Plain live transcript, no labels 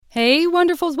Hey,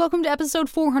 wonderfuls. Welcome to episode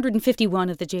 451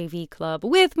 of the JV Club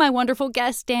with my wonderful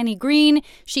guest, Dani Green.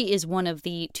 She is one of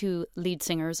the two lead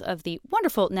singers of the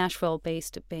wonderful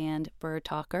Nashville-based band Bird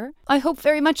Talker. I hope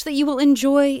very much that you will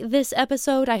enjoy this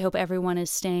episode. I hope everyone is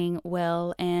staying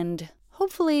well and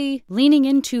hopefully leaning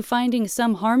into finding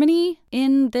some harmony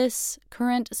in this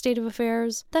current state of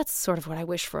affairs. That's sort of what I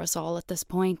wish for us all at this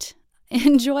point.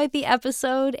 Enjoy the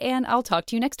episode, and I'll talk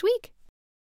to you next week.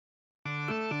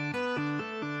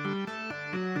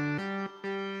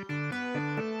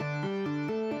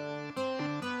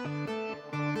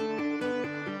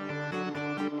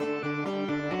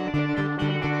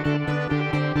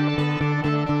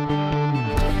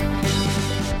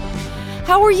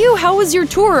 How are you? How was your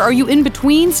tour? Are you in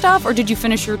between stuff, or did you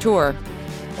finish your tour?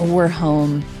 We're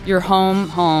home. You're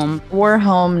home. We're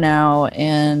home now,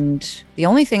 and the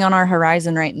only thing on our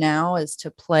horizon right now is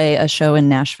to play a show in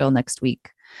Nashville next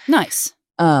week. Nice.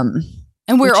 And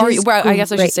where are you? Well, I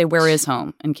guess I should say, where is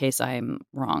home, in case I'm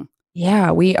wrong.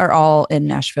 Yeah, we are all in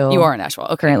Nashville. You are in Nashville,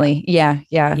 okay. Currently.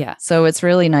 Yeah. So it's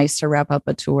really nice to wrap up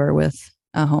a tour with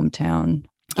a hometown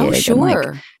gig. Oh,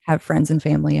 sure. And have friends and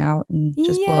family out and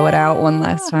just blow it out one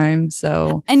last time.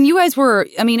 So, and you guys were,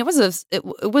 I mean, it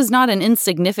was not an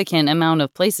insignificant amount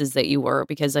of places that you were,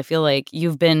 because I feel like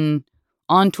you've been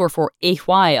on tour for a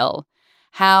while.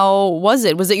 How was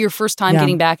it? Was it your first time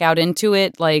getting back out into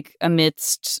it, like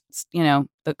amidst,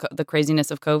 the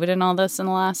craziness of COVID and all this in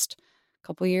the last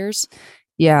couple of years?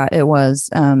 Yeah, it was.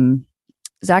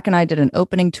 Zach and I did an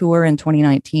opening tour in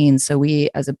 2019. So we,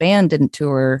 as a band, didn't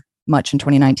tour much in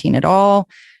 2019 at all,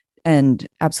 and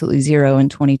absolutely zero in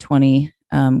 2020,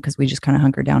 because we just kind of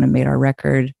hunkered down and made our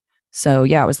record. So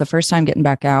yeah, it was the first time getting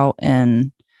back out.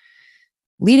 And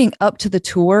leading up to the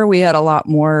tour, we had a lot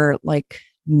more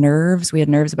nerves. We had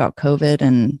nerves about COVID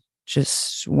and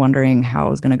just wondering how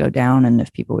it was going to go down and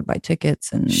if people would buy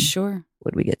tickets and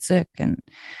would we get sick, and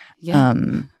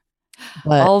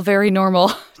but all very normal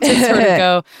to sort of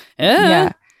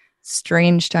go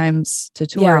strange times to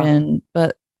tour in,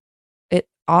 but it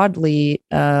oddly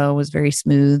was very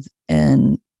smooth,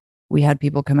 and we had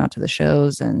people come out to the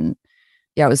shows, and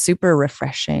it was super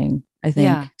refreshing, I think,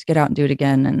 to get out and do it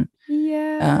again.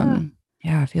 And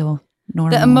I feel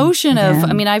normal. The emotion of,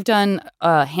 I mean, I've done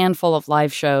a handful of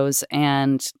live shows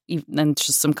and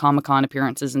just some Comic-Con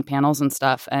appearances and panels and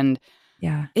stuff, and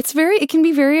it can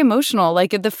be very emotional.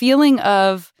 Like the feeling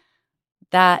of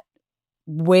that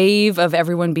wave of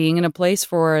everyone being in a place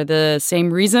for the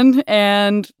same reason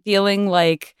and feeling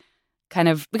like kind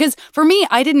of, because for me,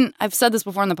 I've said this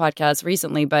before on the podcast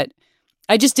recently, but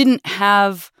I just didn't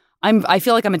have, I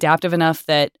feel like I'm adaptive enough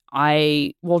that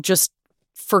I will just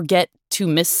forget to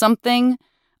miss something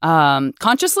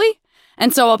consciously.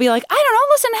 And so I'll be like, I don't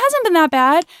know, listen, it hasn't been that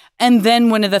bad. And then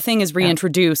when the thing is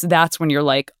reintroduced, that's when you're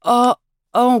like, oh,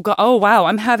 wow,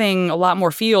 I'm having a lot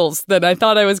more feels than I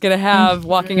thought I was going to have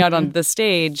walking out on the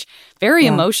stage. Very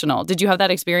emotional. Did you have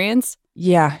that experience?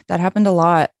 Yeah, that happened a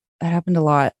lot. I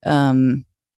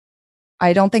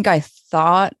don't think I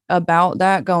thought about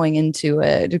that going into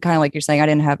it. Kind of like you're saying, I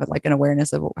didn't have an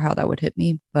awareness of how that would hit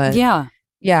me. But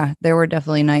yeah, there were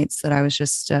definitely nights that I was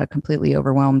just completely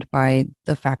overwhelmed by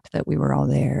the fact that we were all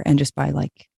there, and just by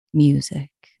music.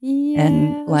 Yes.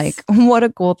 And what a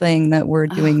cool thing that we're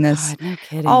doing this. God, no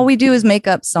kidding. All we do is make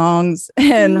up songs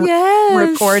and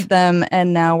record them.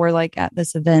 And now we're at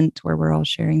this event where we're all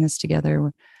sharing this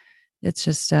together. It's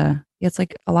just, it's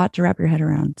a lot to wrap your head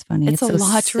around. It's funny. It's a so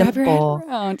lot to wrap your head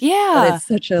around. Yeah. But it's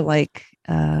such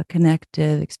a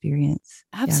connective experience.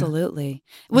 Absolutely.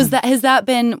 Yeah. Has that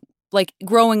been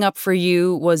growing up for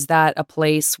you? Was that a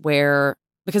place where,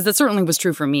 because that certainly was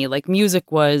true for me,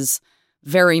 music was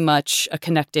very much a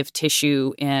connective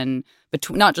tissue in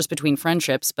between, not just between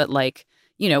friendships, but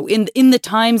in the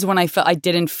times when I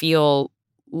didn't feel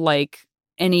like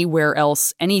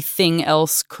anything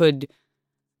else could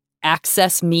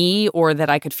access me, or that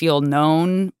I could feel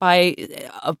known by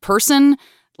a person,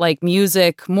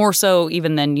 music, more so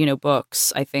even than,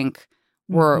 books, I think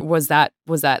was that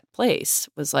place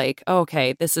was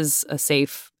okay, this is a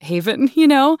safe haven,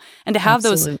 and to have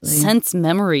those sense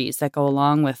memories that go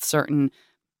along with certain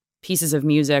pieces of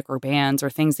music or bands or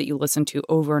things that you listen to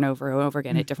over and over and over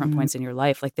again at different points in your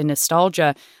life, the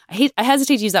nostalgia. I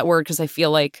hesitate to use that word because I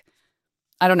feel like,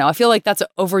 I don't know, I feel like that's an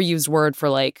overused word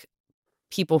for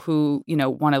people who,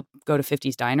 want to go to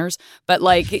 50s diners, but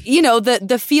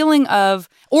the feeling of,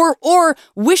 or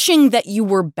wishing that you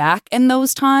were back in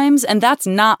those times. And that's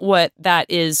not what that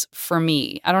is for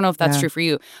me. I don't know if that's true for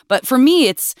you, but for me,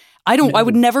 it's, I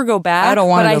would never go back. I don't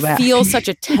want to go back. But I feel such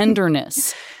a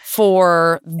tenderness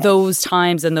for those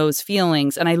times and those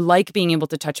feelings. And I like being able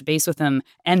to touch base with him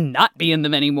and not be in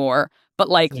them anymore, but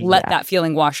like let that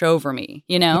feeling wash over me,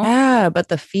 you know? Yeah, but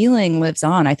the feeling lives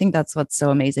on. I think that's what's so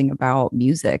amazing about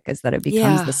music is that it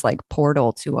becomes this like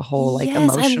portal to a whole like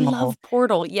emotional I love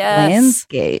portal.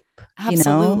 landscape.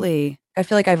 Absolutely. You know? I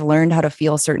feel like I've learned how to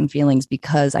feel certain feelings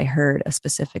because I heard a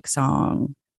specific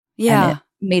song. Yeah. And it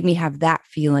made me have that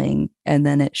feeling. And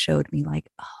then it showed me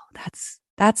like, oh,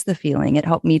 that's the feeling. It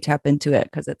helped me tap into it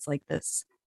because it's like this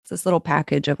little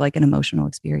package of like an emotional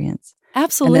experience.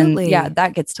 Absolutely. And then,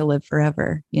 that gets to live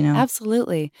forever, you know?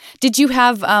 Absolutely. Did you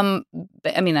have, I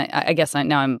mean, I guess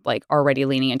now I'm like already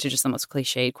leaning into just the most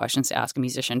cliched questions to ask a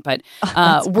musician, but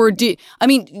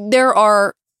there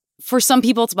are, for some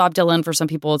people it's Bob Dylan, for some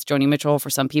people it's Joni Mitchell, for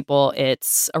some people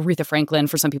it's Aretha Franklin,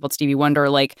 for some people it's Stevie Wonder.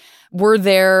 Like, were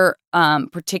there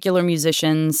particular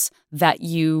musicians that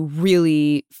you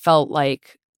really felt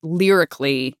like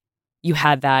lyrically you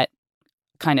had that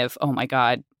kind of, oh my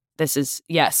God, this is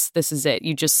it.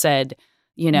 You just said,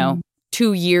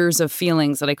 2 years of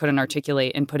feelings that I couldn't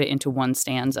articulate and put it into one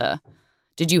stanza.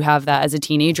 Did you have that as a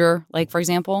teenager, like, for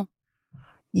example?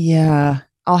 Yeah.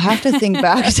 I'll have to think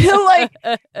back to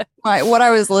like what I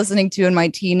was listening to in my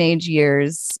teenage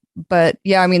years. But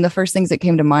yeah, I mean, the first things that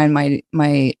came to mind,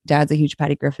 my dad's a huge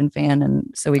Patty Griffin fan. And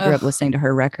so we grew up listening to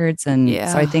her records. And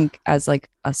so I think as like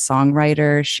a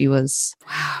songwriter, she was.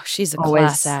 Wow, she's a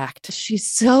class act.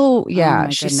 She's so,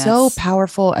 she's so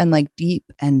powerful and like deep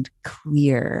and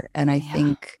clear. And I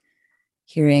think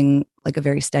hearing like a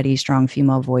very steady, strong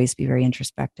female voice be very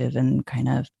introspective and kind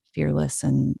of fearless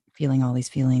and feeling all these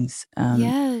feelings.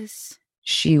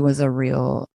 She was a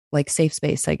real like safe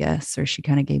space, I guess, or she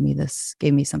kind of gave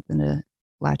me something to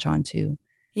latch on to.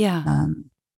 Yeah.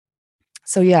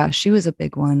 So yeah, she was a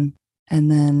big one. And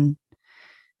then,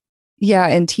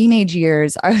 in teenage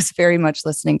years, I was very much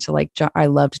listening to like, I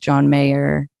loved John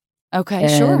Mayer.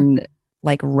 Okay, sure.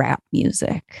 Like rap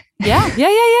music.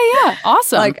 Yeah.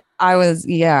 Awesome. Like I was,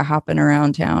 hopping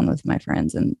around town with my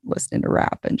friends and listening to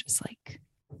rap and just like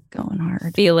going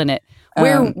hard. Feeling it.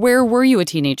 Where were you a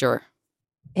teenager?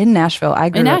 In Nashville. I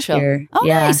grew up here. Oh,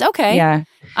 nice. Okay. Yeah.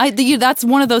 That's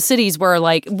one of those cities where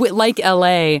like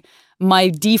LA, my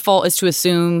default is to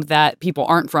assume that people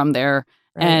aren't from there.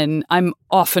 Right. And I'm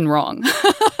often wrong.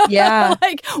 Yeah.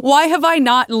 Like, why have I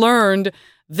not learned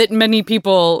that many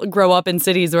people grow up in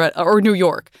cities or New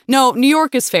York? No, New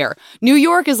York is fair. New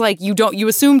York is like, you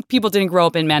assume people didn't grow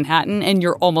up in Manhattan, and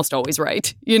you're almost always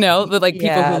right, with like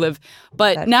people who live.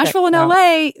 But Nashville and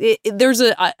LA, there's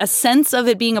a sense of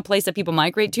it being a place that people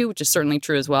migrate to, which is certainly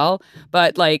true as well.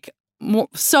 But like,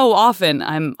 so often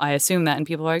I assume that, and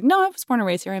people are like, no, I was born and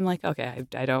raised here. I'm like, okay,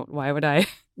 I don't, why would I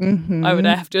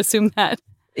have to assume that?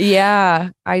 Yeah,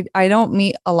 I don't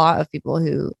meet a lot of people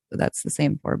who that's the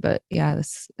same for, but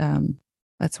that's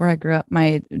where I grew up.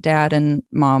 My dad and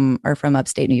mom are from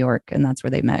upstate New York, and that's where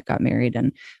they met, got married,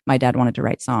 and my dad wanted to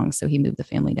write songs, so he moved the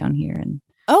family down here. And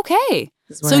okay,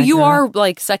 so you are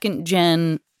like second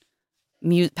gen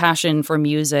passion for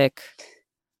music.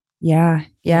 Yeah,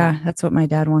 that's what my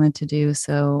dad wanted to do.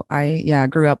 So I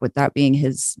grew up with that being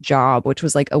his job, which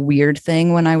was like a weird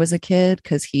thing when I was a kid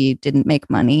because he didn't make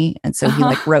money. And so he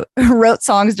like wrote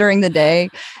songs during the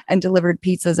day and delivered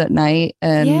pizzas at night.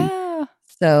 And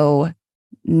so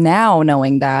now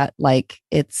knowing that, like,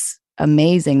 it's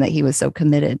amazing that he was so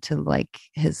committed to like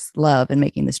his love and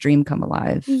making this dream come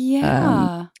alive.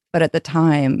 Yeah. But at the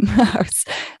time, I was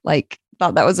like,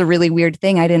 thought that was a really weird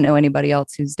thing. I didn't know anybody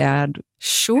else whose dad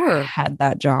had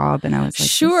that job, and I was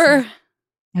like,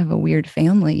 I have a weird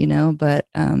family, But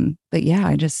yeah,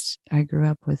 I grew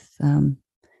up with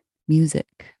music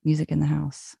in the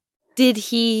house. Did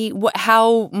he?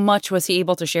 How much was he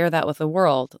able to share that with the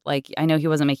world? Like, I know he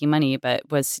wasn't making money, but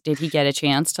did he get a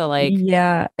chance to like?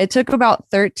 Yeah, it took about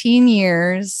 13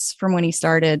 years from when he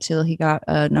started till he got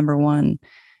number one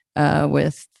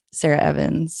with Sarah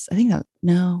Evans. I think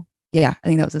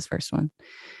that was his first one.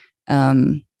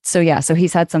 So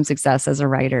he's had some success as a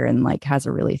writer and like has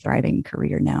a really thriving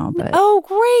career now. But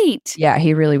great. Yeah,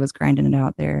 he really was grinding it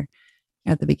out there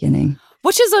at the beginning.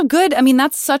 Which is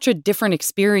that's such a different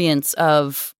experience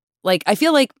of like, I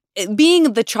feel like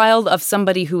being the child of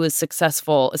somebody who is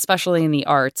successful, especially in the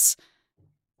arts.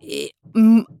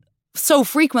 So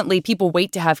frequently people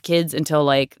wait to have kids until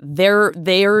like they're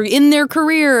in their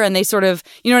career and they sort of,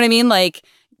 you know what I mean? Like,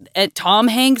 Tom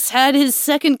Hanks had his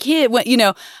second kid.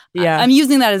 I'm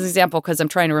using that as an example because I'm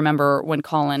trying to remember when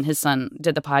Colin, his son,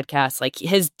 did the podcast. Like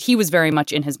he was very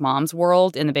much in his mom's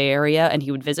world in the Bay Area, and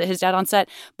he would visit his dad on set.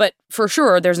 But for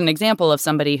sure, there's an example of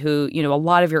somebody who, a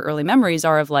lot of your early memories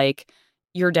are of like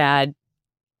your dad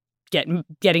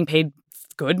getting paid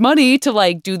good money to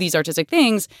like do these artistic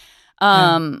things.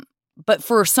 But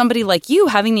for somebody like you,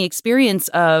 having the experience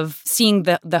of seeing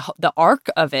the arc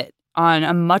of it on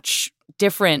a much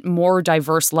different, more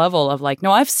diverse level of like,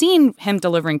 no, I've seen him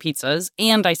delivering pizzas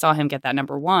and I saw him get that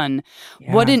number one.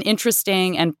 Yeah. What an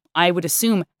interesting and I would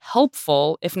assume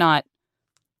helpful, if not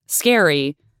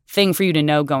scary, thing for you to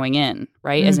know going in,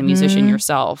 right? As a musician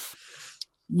yourself.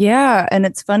 Yeah. And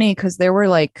it's funny because there were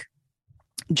like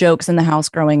jokes in the house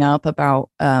growing up about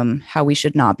how we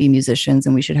should not be musicians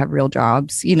and we should have real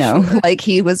jobs, you know, like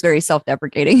he was very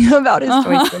self-deprecating about his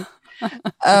choices.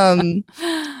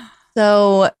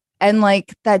 So, and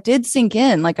like that did sink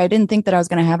in. Like I didn't think that I was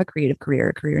going to have a creative career,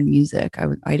 a career in music.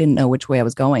 I didn't know which way I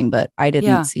was going, but I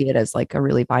didn't see it as like a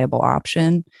really viable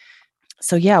option.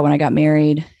 So yeah, when I got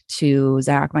married to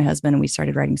Zach, my husband, and we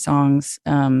started writing songs,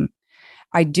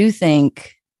 I do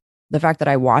think the fact that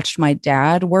I watched my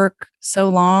dad work so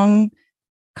long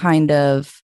kind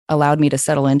of allowed me to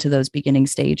settle into those beginning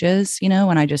stages, you know,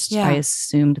 and I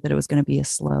assumed that it was going to be a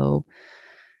slow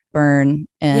burn.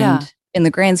 And in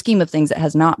the grand scheme of things, it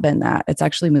has not been that. It's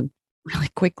actually moved really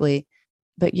quickly.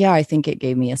 But yeah, I think it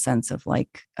gave me a sense of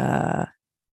like,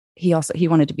 he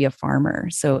wanted to be a farmer.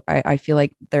 So I feel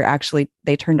like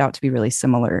they turned out to be really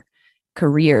similar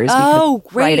careers. Oh,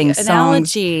 great writing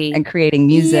analogy. Songs and creating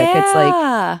music. Yeah. It's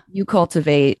like you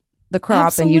cultivate the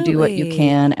crop and you do what you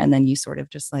can. And then you sort of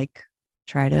just like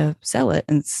try to sell it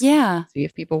and see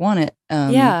if people want it.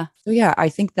 So yeah, I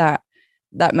think that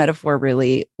metaphor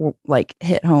really like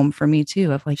hit home for me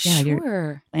too, of like,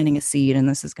 you're planting a seed and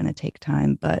this is going to take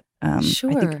time. But I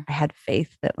think I had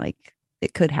faith that like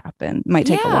it could happen. It might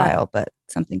take a while, but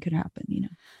something could happen, you know?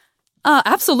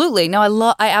 Absolutely. No,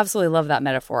 I absolutely love that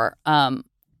metaphor.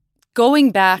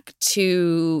 Going back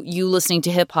to you listening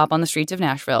to hip hop on the streets of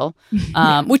Nashville,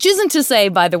 which isn't to say,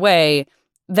 by the way,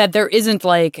 that there isn't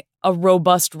like a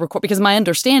robust record, because my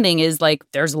understanding is like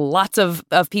there's lots of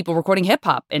people recording hip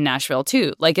hop in Nashville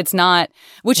too. Like it's not,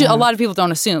 which a lot of people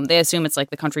don't assume. They assume it's like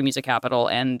the country music capital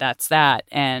and that's that.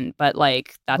 But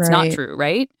like that's not true,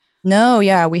 right? No,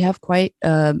 yeah, we have quite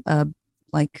a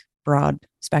like broad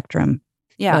spectrum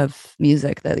of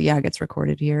music that gets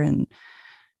recorded here, and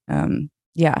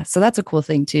so that's a cool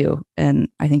thing too. And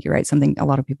I think you're right, something a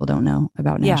lot of people don't know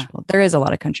about Nashville. There is a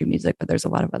lot of country music, but there's a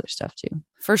lot of other stuff too.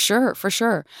 For sure.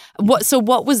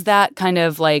 What was that kind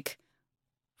of like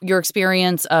your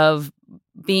experience of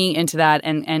being into that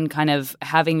and kind of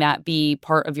having that be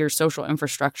part of your social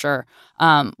infrastructure?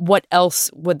 What else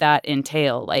would that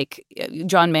entail? Like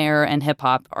John Mayer and hip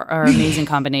hop are an amazing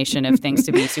combination of things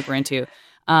to be super into.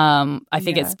 I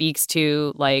think it speaks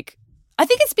to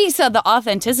the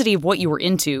authenticity of what you were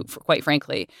into, quite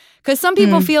frankly. Because some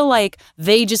people feel like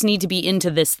they just need to be into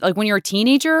this. Like when you're a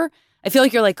teenager, I feel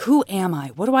like you're like, who am I?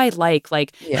 What do I like?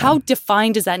 Like how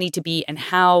defined does that need to be? And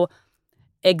how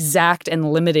exact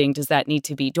and limiting does that need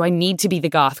to be? Do I need to be the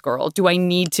goth girl? Do I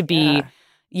need to be,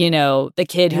 the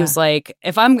kid who's like,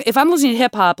 if I'm listening to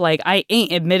hip hop, like I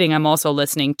ain't admitting I'm also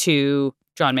listening to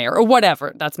John Mayer or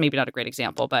whatever. That's maybe not a great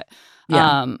example, but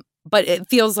it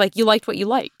feels like you liked what you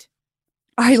liked.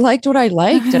 I liked what I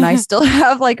liked, and I still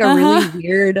have like a really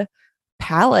weird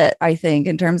palette, I think,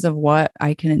 in terms of what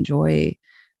I can enjoy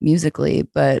musically.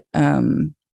 But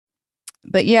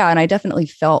yeah, and I definitely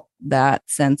felt that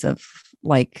sense of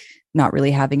like not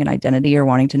really having an identity or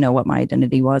wanting to know what my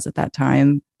identity was at that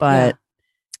time. But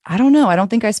I don't know. I don't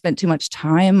think I spent too much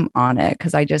time on it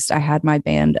because I had my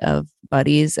band of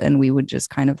buddies and we would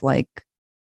just kind of like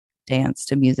dance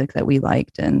to music that we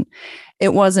liked. And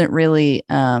it wasn't really,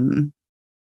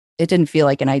 it didn't feel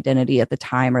like an identity at the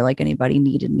time or like anybody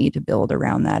needed me to build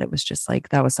around that. It was just like,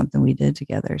 that was something we did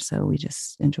together. So we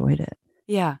just enjoyed it.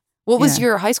 Yeah. What was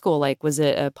your high school like? Was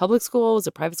it a public school? Was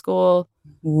it private school?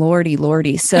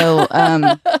 Lordy. So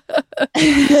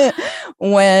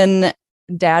when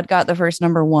Dad got the first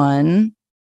number one,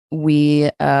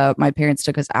 my parents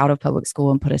took us out of public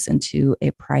school and put us into a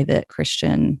private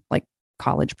Christian, like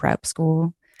college prep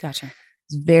school. Gotcha.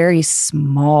 It's very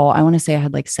small. I want to say I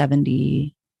had like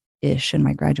 70-ish in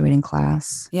my graduating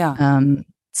class. Yeah.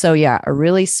 So yeah, a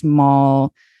really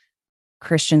small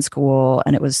Christian school,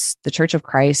 and it was the Church of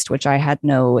Christ, which I had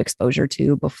no exposure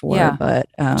to before, but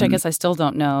which I guess I still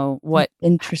don't know what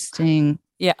interesting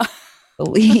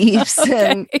beliefs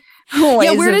and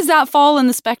ways where does that fall in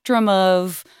the spectrum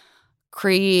of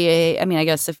I mean, I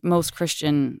guess if most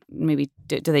Christian maybe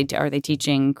are they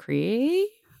teaching creationism?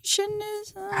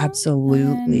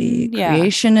 Absolutely.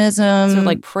 Creationism. So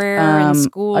like prayer in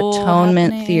school.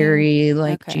 Atonement theory,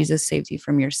 like Jesus saves you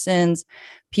from your sins.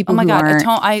 People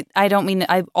I don't mean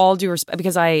I all due respect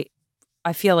because I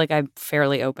I feel like I'm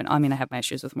fairly open. I mean, I have my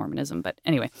issues with Mormonism, but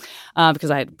anyway,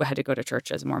 because I had to go to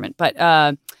church as a Mormon. But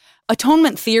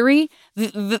atonement theory,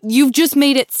 you've just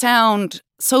made it sound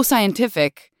so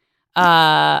scientific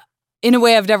in a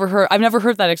way I've never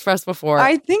heard that expressed before.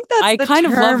 I think that's I kind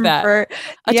of love that.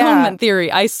 Atonement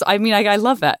theory. I mean, I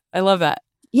love that. I love that.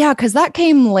 Yeah, because that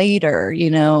came later.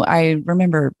 I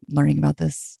remember learning about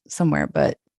this somewhere,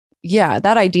 but yeah,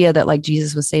 that idea that like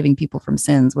Jesus was saving people from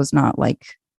sins was not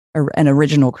like an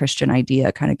original Christian idea.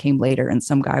 It kind of came later, and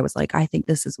some guy was like, I think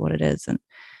this is what it is. And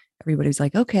everybody was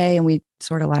like, okay. And we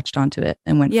sort of latched onto it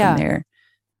and went from there.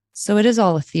 So it is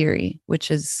all a theory, which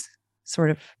is sort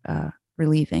of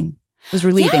relieving. It was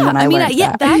relieving when I learned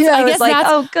that. I guess like,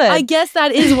 oh, good. I guess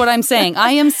that is what I'm saying.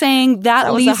 I am saying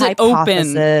that leaves it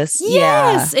open.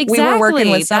 Yes, exactly. We were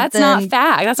working with something. That's not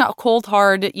fact. That's not cold,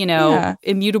 hard,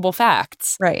 immutable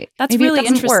facts. Right. That's maybe really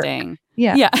interesting. Work.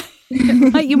 Yeah.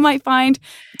 You might find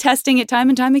testing it time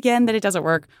and time again that it doesn't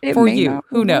work for you.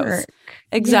 Who knows?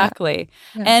 Exactly.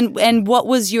 Yeah. And what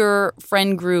was your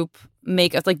friend group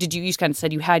make us like? Did you kind of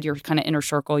said you had your kind of inner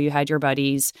circle, you had your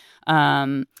buddies.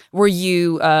 Were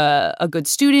you a good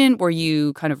student? Were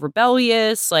you kind of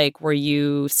rebellious? Like, were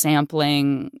you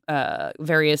sampling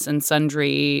various and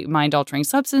sundry mind-altering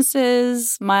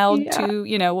substances, mild to,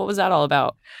 what was that all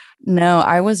about? No,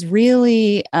 I was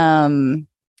really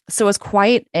so it was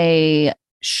quite a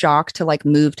shock to like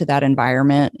move to that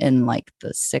environment in like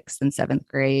the 6th and 7th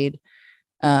grade.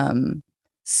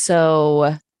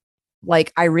 So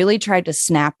like I really tried to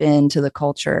snap into the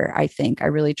culture. I think I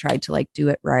really tried to like do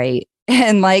it right.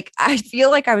 And like I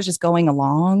feel like I was just going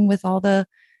along with all the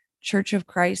Church of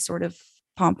Christ sort of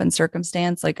pomp and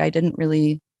circumstance. Like I didn't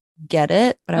really get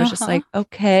it, but I was just like,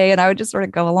 okay. And I would just sort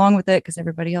of go along with it because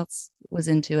everybody else was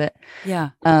into it. Yeah.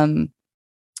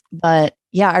 But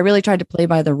yeah, I really tried to play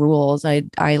by the rules. I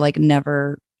like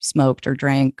never smoked or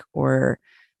drank, or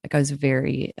like I was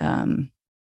very, it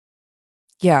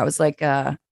was like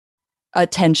a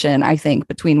tension, I think,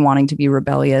 between wanting to be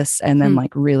rebellious and then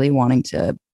like really wanting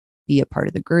to be a part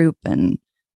of the group and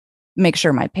make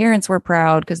sure my parents were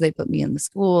proud because they put me in the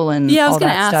school and I was all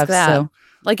going to that ask stuff. that. So,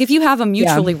 like if you have a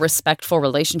mutually respectful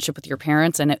relationship with your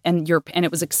parents and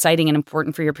it was exciting and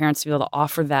important for your parents to be able to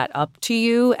offer that up to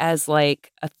you as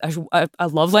like a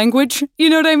love language,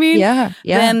 you know what I mean? Yeah.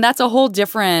 Then that's a whole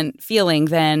different feeling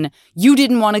than you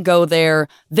didn't want to go there.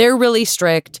 They're really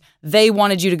strict. They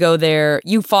wanted you to go there.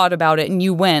 You fought about it and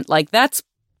you went. Like that's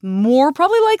more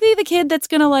probably likely the kid that's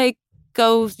going to like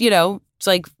go, it's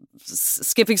like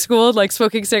skipping school, like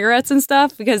smoking cigarettes and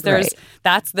stuff, because there's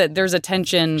a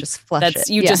tension that's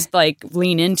you just like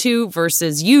lean into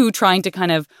versus you trying to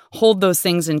kind of hold those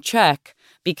things in check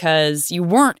because you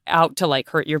weren't out to like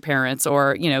hurt your parents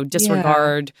or,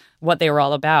 disregard what they were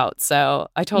all about. So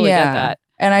I totally get that.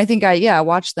 And I think I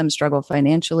watched them struggle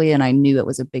financially, and I knew it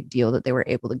was a big deal that they were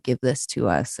able to give this to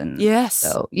us. And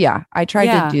so, I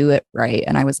tried to do it right.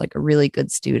 And I was like a really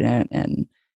good student and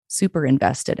super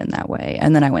invested in that way.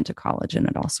 And then I went to college and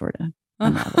it all sort of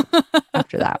unraveled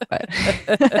after that.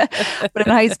 But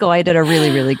in high school, I did a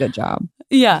really, really good job.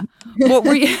 Yeah. What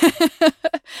were you?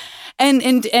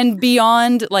 And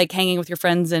beyond like hanging with your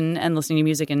friends and listening to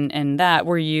music and that,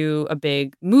 were you a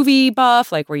big movie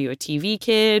buff? Like, were you a TV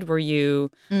kid? Were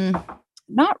you?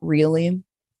 Not really.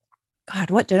 God,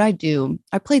 what did I do?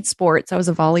 I played sports. I was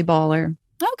a volleyballer.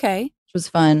 Okay. Which was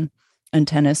fun. And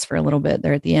tennis for a little bit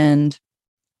there at the end.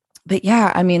 But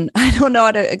yeah, I mean, I don't know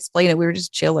how to explain it. We were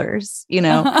just chillers, like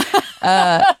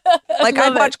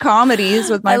I'd watch comedies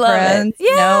with my friends,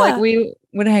 like we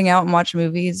would hang out and watch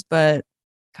movies. But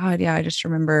God, I just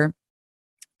remember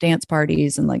dance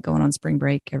parties and like going on spring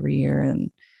break every year.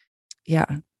 And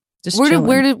just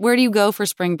where do you go for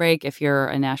spring break if you're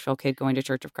a Nashville kid going to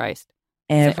Church of Christ?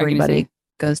 Everybody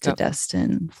goes to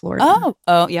Destin, Florida.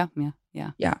 Oh, yeah.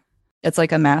 It's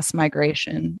like a mass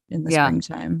migration in the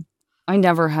springtime. I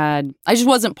just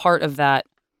wasn't part of that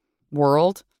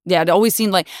world. Yeah, it always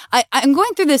seemed like I'm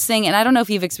going through this thing, and I don't know if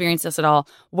you've experienced this at all,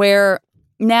 where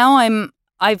now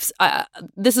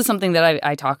this is something that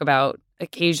I talk about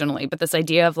occasionally, but this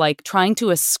idea of like trying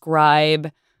to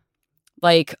ascribe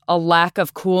like a lack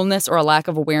of coolness or a lack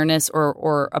of awareness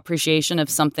or appreciation of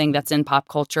something that's in pop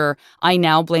culture, I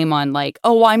now blame on like,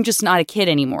 oh, I'm just not a kid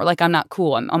anymore. Like I'm not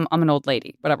cool. I'm an old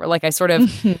lady, whatever. Like I sort of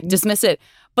dismiss it.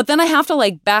 But then I have to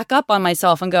like back up on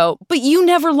myself and go, but you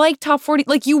never liked top 40.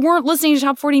 Like you weren't listening to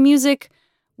top 40 music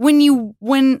when you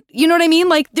know what I mean?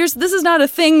 Like this is not a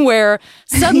thing where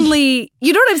suddenly,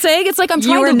 you know what I'm saying? It's like I'm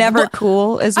trying to. You were never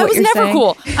cool is what you're saying. I was never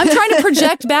cool. I'm trying to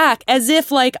project back as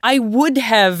if like I would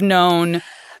have known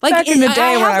Like back in the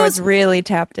day where I was really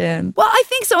tapped in. Well, I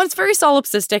think so. And it's very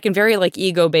solipsistic and very like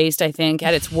ego based, I think,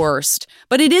 at its worst.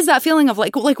 But it is that feeling of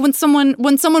like when someone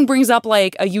brings up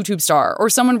like a YouTube star or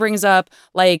someone brings up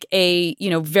like a,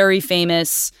 very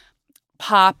famous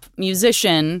pop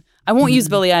musician. I won't use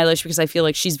Billie Eilish because I feel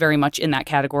like she's very much in that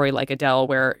category like Adele,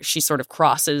 where she sort of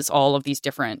crosses all of these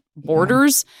different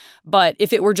borders. But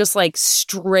if it were just like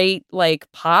straight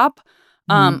like pop,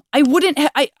 I wouldn't.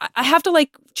 I have to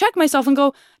like check myself and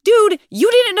go, dude, you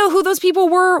didn't know who those people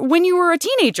were when you were a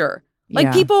teenager.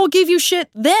 Like people gave you shit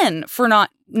then for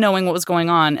not knowing what was going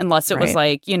on, unless it was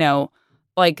like,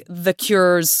 like The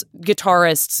Cure's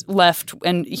guitarist left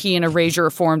and he and Erasure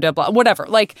formed a whatever.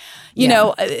 Like, you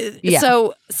know,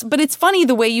 so, but it's funny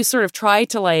the way you sort of try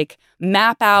to like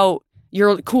map out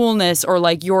your coolness or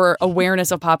like your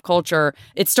awareness of pop culture.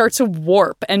 It starts to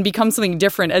warp and become something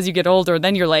different as you get older.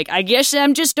 Then you're like, I guess I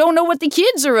just don't know what the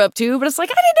kids are up to. But it's like,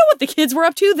 I didn't know what the kids were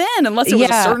up to then, unless it was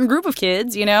a certain group of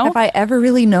kids, Have I ever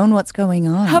really known what's going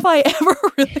on? Have I ever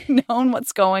really known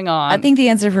what's going on? I think the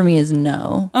answer for me is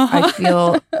no. I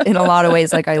feel in a lot of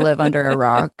ways like I live under a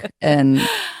rock. And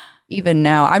even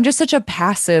now, I'm just such a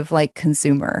passive like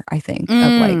consumer, I think,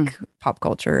 of like pop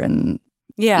culture and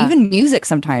even music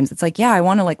sometimes. It's like, I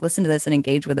want to like listen to this and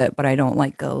engage with it, but I don't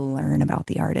like go learn about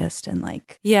the artist and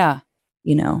like, I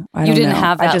you didn't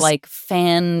have that like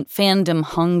fandom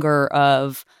hunger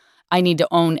of I need to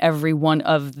own every one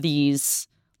of these.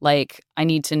 Like I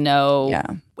need to know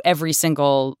every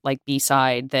single like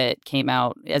B-side that came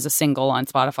out as a single on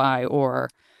Spotify or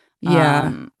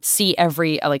see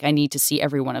every like I need to see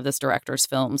every one of this director's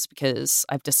films because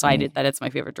I've decided that it's my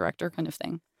favorite director kind of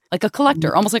thing. Like a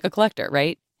collector, almost like a collector,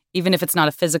 right? Even if it's not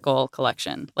a physical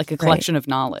collection, like a collection of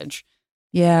knowledge.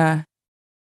 Yeah.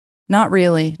 Not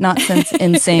really. Not since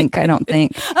In Sync, I don't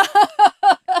think.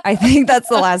 I think that's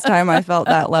the last time I felt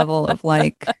that level of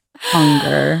like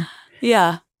hunger.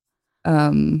 Yeah.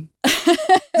 I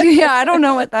don't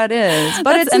know what that is,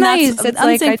 but it's nice. It's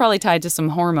like probably tied to some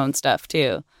hormone stuff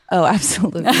too. Oh,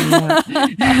 absolutely.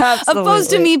 Absolutely. Opposed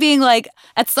to me being like,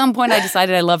 at some point I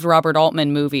decided I loved Robert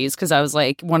Altman movies because I was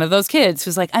like one of those kids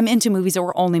who's like, I'm into movies that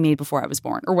were only made before I was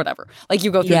born or whatever. Like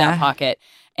you go through that pocket.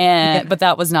 And but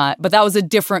that was a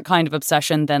different kind of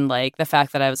obsession than like the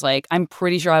fact that I was like, I'm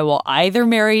pretty sure I will either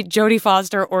marry Jodie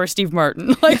Foster or Steve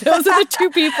Martin. Like those are the two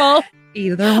people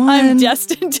either one I'm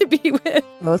destined to be with.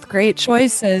 Both great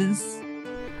choices.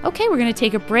 Okay, we're going to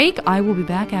take a break. I will be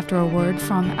back after a word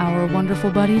from our wonderful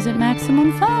buddies at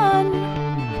Maximum Fun.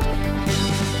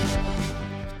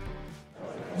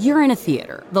 You're in a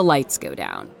theater. The lights go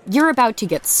down. You're about to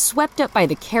get swept up by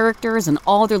the characters and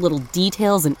all their little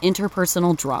details and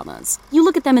interpersonal dramas. You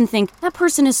look at them and think, that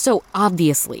person is so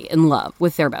obviously in love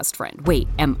with their best friend. Wait,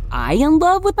 am I in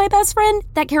love with my best friend?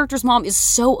 That character's mom is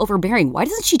so overbearing. Why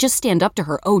doesn't she just stand up to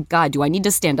her? Oh God, do I need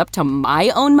to stand up to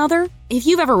my own mother? If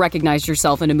you've ever recognized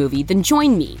yourself in a movie, then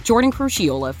join me, Jordan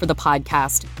Crucchiola, for the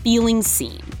podcast Feeling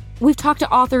Seen. We've talked to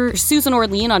author Susan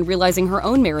Orlean on realizing her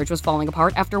own marriage was falling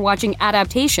apart after watching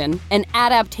Adaptation, an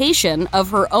adaptation of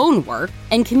her own work,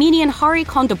 and comedian Hari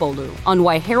Kondabolu on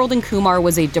why Harold and Kumar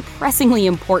was a depressingly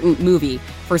important movie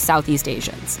for Southeast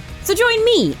Asians. So join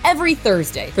me every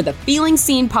Thursday for the Feeling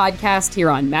Seen podcast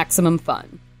here on Maximum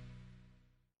Fun.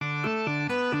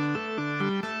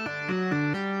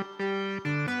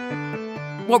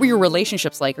 What were your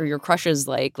relationships like, or your crushes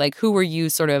like? Like, who were you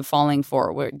sort of falling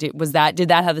for? Did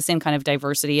that have the same kind of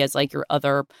diversity as like your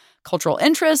other cultural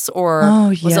interests, or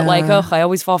was it like, I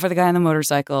always fall for the guy on the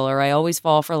motorcycle, or I always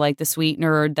fall for like the sweet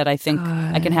nerd that I think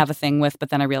I can have a thing with, but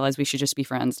then I realize we should just be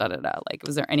friends? Like,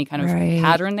 was there any kind of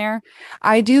pattern there?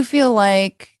 I do feel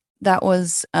like that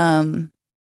was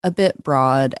a bit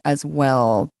broad as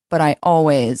well, but I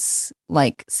always,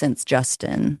 like, since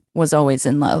Justin, was always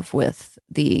in love with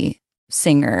the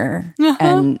singer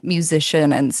and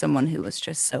musician and someone who was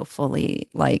just so fully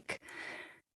like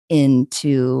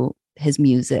into his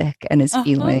music and his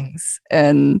feelings.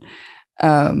 And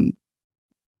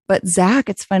but Zach,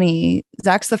 it's funny,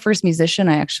 Zach's the first musician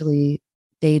I actually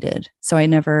dated, so I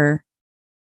never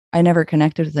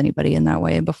connected with anybody in that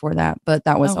way before that, but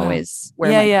that was always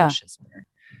where my crushes were.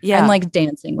 And like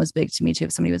dancing was big to me too.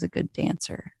 If somebody was a good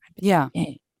dancer, I'd be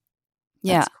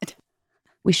like, cool.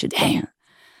 We should dance.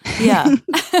 Yeah.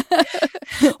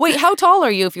 Wait, how tall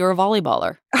are you if you're a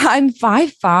volleyballer? I'm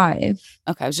 5'5".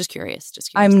 Okay, I was just curious.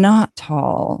 I'm not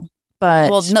tall, but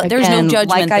there's no judgment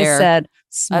like there. I said,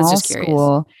 small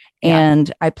school,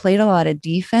 and I played a lot of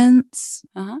defense,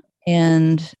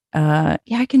 and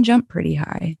I can jump pretty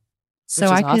high,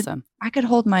 so I could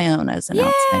hold my own as an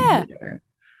outside hitter.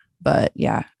 But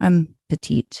I'm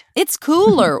petite. It's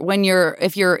cooler when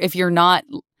if you're not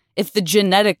if the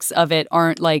genetics of it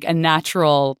aren't like a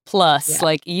natural plus,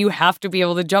 like you have to be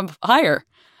able to jump higher.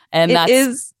 And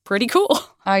that's pretty cool.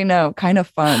 I know, kind of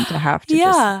fun to have to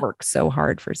just work so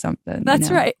hard for something.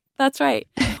 That's right. That's right.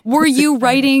 Were you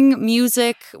writing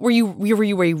music? Were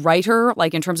you a writer,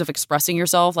 like in terms of expressing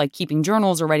yourself, like keeping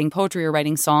journals or writing poetry or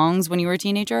writing songs when you were a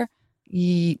teenager?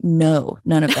 No,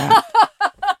 none of that.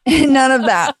 None of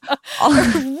that.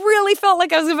 I really felt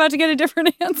like I was about to get a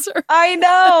different answer. I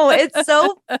know. It's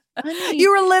so funny.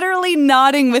 You were literally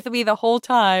nodding with me the whole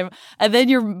time. And then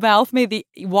your mouth made the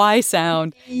Y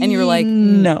sound. And you were like,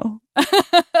 no.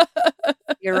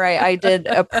 You're right. I did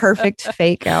a perfect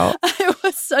fake out. It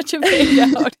was such a fake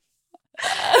out.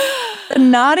 The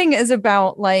nodding is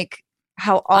about like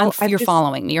how you're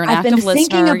following me. You're an active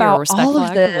listener. You're a respectful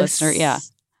active listener. Yeah.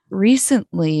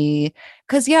 Recently,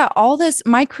 because all this,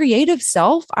 my creative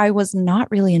self, I was not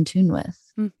really in tune with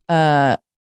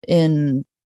in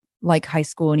like high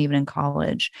school and even in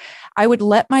college. I would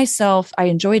let myself, I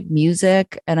enjoyed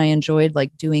music and I enjoyed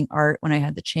like doing art when I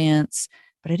had the chance,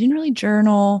 but I didn't really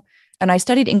journal. And I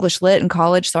studied English lit in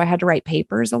college, so I had to write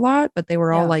papers a lot, but they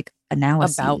were all like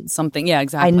analyses about something. Yeah,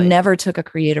 exactly. I never took a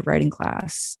creative writing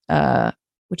class,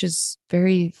 which is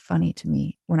very funny to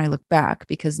me when I look back,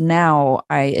 because now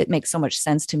it makes so much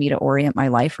sense to me to orient my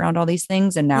life around all these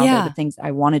things. And now they're the things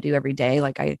I want to do every day.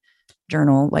 Like I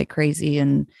journal like crazy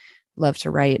and love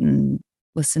to write and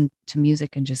listen to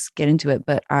music and just get into it.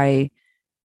 But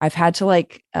I've had to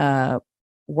like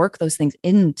work those things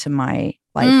into my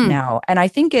life now. And I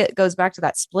think it goes back to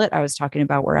that split I was talking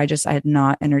about, where I had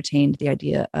not entertained the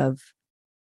idea of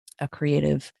a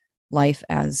creative life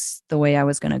as the way I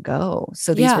was going to go.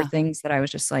 So these were things that I was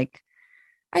just like,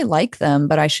 I like them,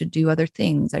 but I should do other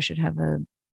things. I should have a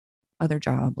other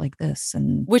job like this.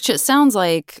 And which it sounds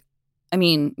like, I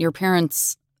mean, your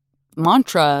parents'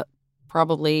 mantra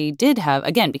probably did have,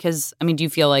 again, because, I mean, do you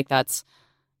feel like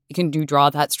do you draw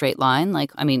that straight line?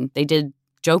 Like, I mean, they did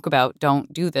joke about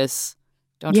don't do this.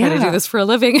 Don't try to do this for a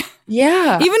living.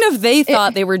 Yeah. Even if they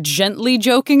thought they were gently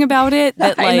joking about it,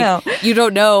 that like you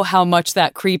don't know how much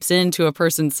that creeps into a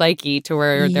person's psyche to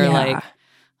where they're like,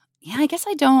 I guess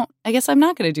I'm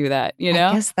not going to do that. You know?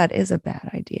 I guess that is a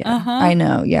bad idea. I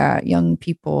know. Yeah. Young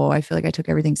people, I feel like I took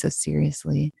everything so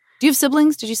seriously. Do you have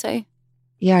siblings, did you say?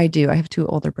 Yeah, I do. I have 2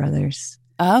 older brothers.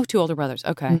 Oh, 2 older brothers.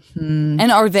 Okay. Mm-hmm.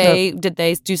 And are they, do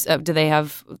they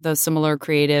have those similar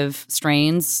creative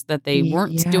strains that they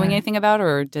weren't doing anything about,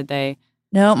 or did they?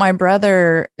 No, my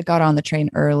brother got on the train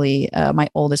early. My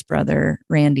oldest brother,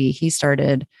 Randy, he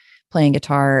started playing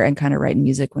guitar and kind of writing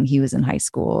music when he was in high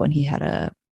school, and he had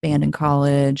a band in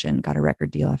college and got a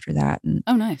record deal after that. And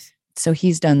oh, nice. So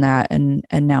he's done that and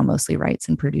now mostly writes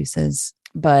and produces.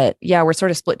 But yeah, we're sort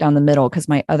of split down the middle because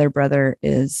my other brother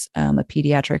is a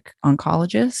pediatric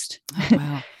oncologist. Oh,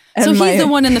 wow. So he's the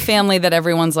one in the family that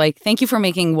everyone's like, thank you for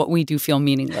making what we do feel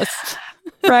meaningless.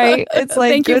 Right. It's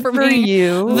like, thank you for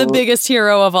being the biggest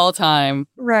hero of all time.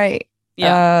 Right.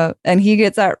 Yeah. And he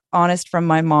gets that honest from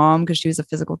my mom because she was a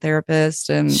physical therapist.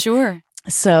 And sure.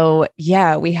 So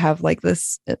yeah, we have like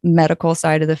this medical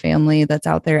side of the family that's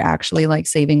out there actually like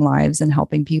saving lives and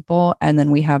helping people. And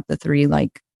then we have the 3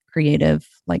 like creative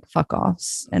like fuck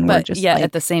offs, and we're just like,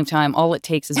 at the same time, all it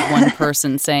takes is one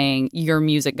person saying your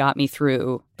music got me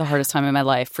through the hardest time in my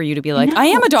life for you to be like, I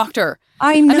am a doctor.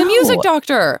 I'm a music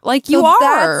doctor. Like so you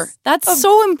are. That's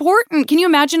so important. Can you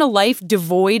imagine a life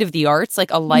devoid of the arts?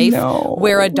 Like a life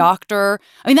where a doctor,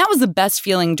 I mean, that was the best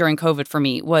feeling during COVID for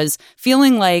me, was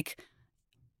feeling like,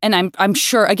 and I'm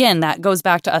sure, again, that goes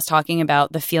back to us talking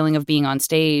about the feeling of being on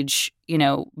stage, you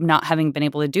know, not having been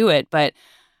able to do it, but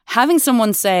having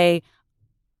someone say,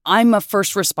 I'm a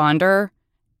first responder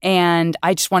and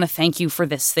I just want to thank you for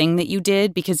this thing that you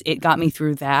did because it got me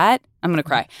through that. I'm going to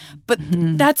cry. But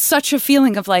that's such a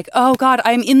feeling of like, oh God,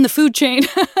 I'm in the food chain.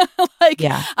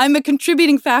 I'm a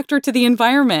contributing factor to the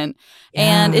environment.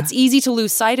 Yeah. And it's easy to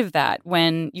lose sight of that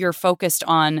when you're focused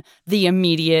on the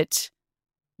immediate,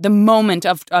 the moment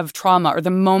of trauma or the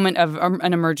moment of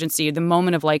an emergency, or the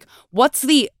moment of like, what's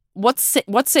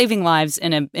saving lives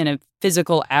in a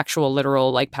physical, actual,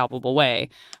 literal, like palpable way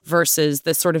versus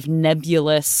this sort of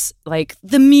nebulous, like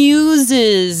the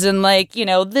muses and like, you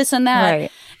know, this and that.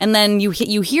 Right. And then you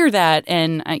hear that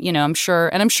and, you know, I'm sure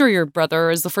your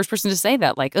brother is the first person to say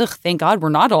that, like, ugh, thank God we're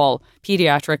not all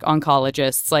pediatric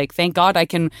oncologists. Like, thank God I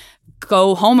can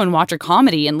go home and watch a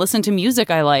comedy and listen to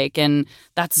music I like. And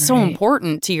that's so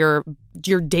important to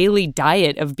your daily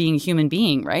diet of being a human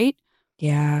being, right?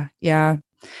 Yeah. Yeah.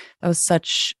 That was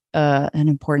such an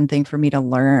important thing for me to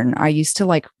learn. I used to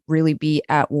like really be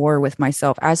at war with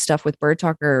myself as stuff with Bird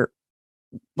Talker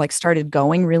like started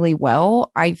going really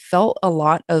well, I felt a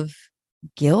lot of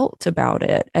guilt about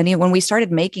it. And when we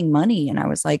started making money and I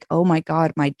was like, oh my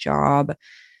God, my job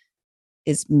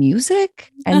is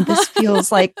music and this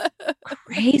feels like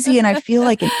crazy and I feel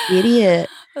like an idiot.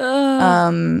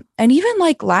 And even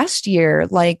like last year,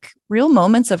 like real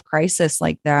moments of crisis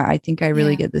like that, I think I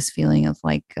really get this feeling of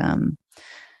like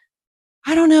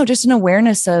I don't know, just an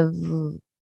awareness of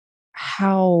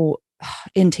how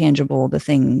intangible the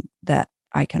thing that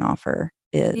I can offer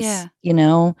is, you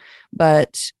know,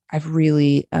 but I've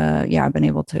really I've been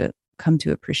able to come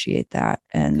to appreciate that.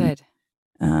 And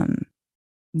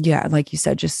like you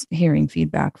said, just hearing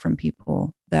feedback from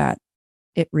people that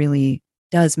it really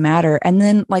does matter. And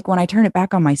then like when I turn it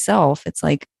back on myself, it's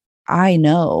like I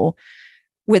know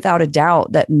without a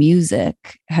doubt that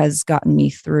music has gotten me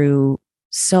through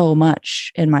so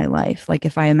much in my life. Like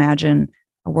if I imagine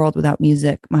a world without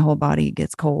music, my whole body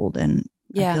gets cold and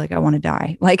I feel like I want to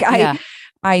die. Like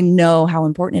I know how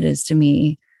important it is to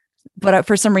me, but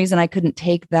for some reason I couldn't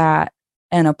take that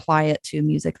and apply it to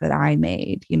music that I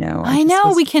made, you know. I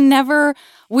know we can never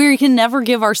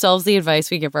give ourselves the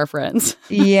advice we give our friends.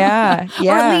 Yeah.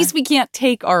 Or at least we can't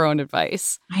take our own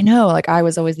advice. I know, like I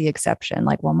was always the exception.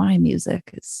 Like, well, my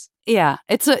music is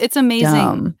it's amazing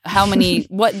dumb. How many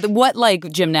what like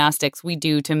gymnastics we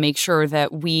do to make sure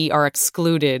that we are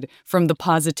excluded from the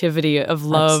positivity of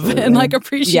love and like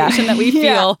appreciation that we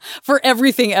feel for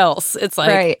everything else. It's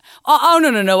like oh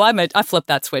no, I flip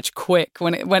that switch quick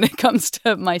when it comes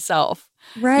to myself.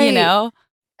 Right. You know?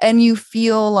 And I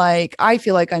feel like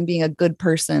I'm being a good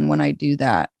person when I do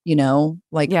that, you know?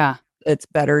 Like it's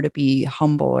better to be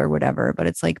humble or whatever, but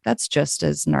it's like that's just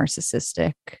as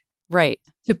narcissistic. Right.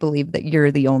 To believe that you're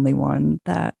the only one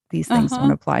that these things don't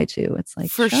apply to. It's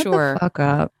like, for shut sure. the fuck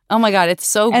up. Oh my God, it's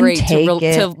so great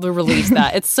to release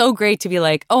that. It's so great to be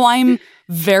like, oh, I'm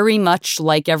very much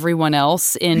like everyone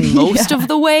else in most of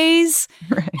the ways.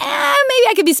 Right. Maybe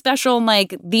I could be special in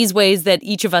like these ways that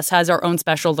each of us has our own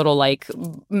special little like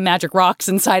magic rocks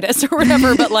inside us or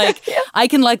whatever. But like I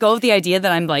can let go of the idea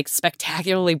that I'm like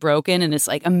spectacularly broken in this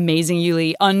like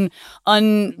amazingly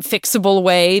unfixable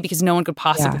way because no one could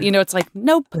possibly, you know, it's like,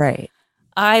 nope. Right.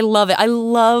 I love it. I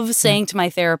love saying to my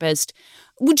therapist,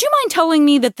 would you mind telling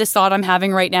me that this thought I'm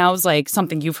having right now is like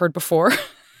something you've heard before?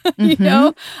 You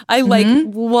know, I like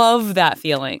love that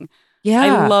feeling. Yeah.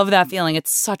 I love that feeling.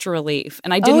 It's such a relief.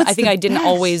 And I think I didn't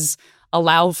always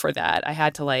allow for that. I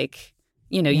had to like,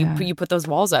 you know, you put those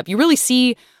walls up. You really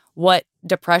see what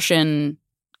depression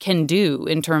can do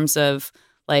in terms of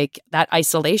like that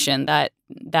isolation, that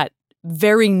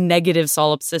very negative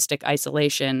solipsistic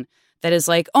isolation that is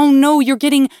like, oh no, you're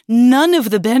getting none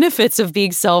of the benefits of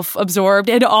being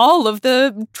self-absorbed and all of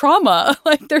the trauma.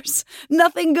 Like there's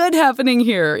nothing good happening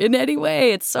here in any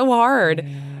way. It's so hard.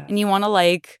 Yeah. And you want to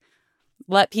like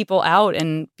let people out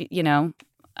and, you know,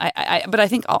 but I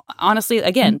think honestly,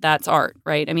 again, that's art,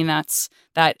 right? I mean, that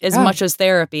as much as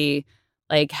therapy,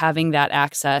 like having that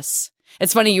access.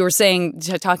 It's funny, you were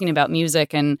talking about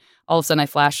music and all of a sudden I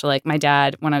flashed to like my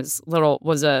dad when I was little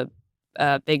was a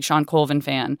big Sean Colvin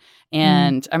fan.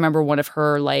 And I remember one of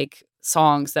her like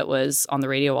songs that was on the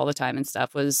radio all the time and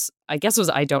stuff was I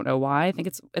Don't Know Why, I think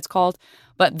it's called.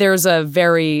 But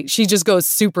she just goes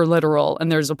super literal.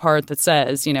 And there's a part that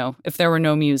says, you know, if there were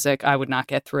no music, I would not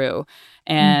get through.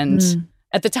 And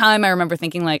at the time I remember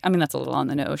thinking like, I mean, that's a little on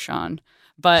the nose, Sean.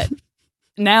 But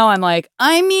now I'm like,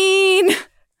 I mean,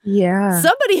 yeah,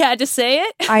 somebody had to say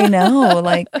it. I know,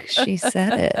 like she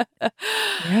said it.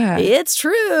 Yeah, it's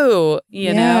true.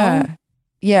 You know,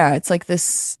 yeah. It's like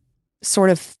this sort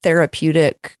of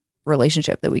therapeutic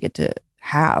relationship that we get to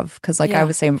have because, like I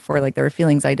was saying before, like there were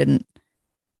feelings that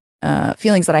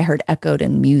I heard echoed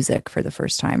in music for the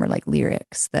first time, or like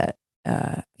lyrics that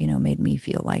you know made me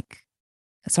feel like.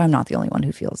 So I'm not the only one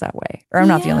who feels that way, or I'm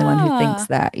not the only one who thinks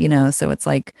that. You know, so it's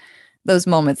like. Those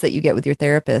moments that you get with your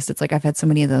therapist, it's like I've had so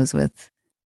many of those with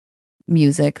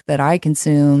music that I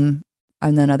consume,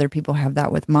 and then other people have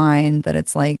that with mine, that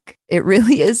it's like it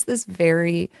really is this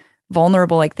very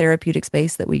vulnerable, like therapeutic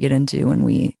space that we get into when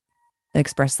we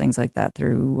express things like that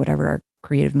through whatever our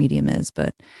creative medium is.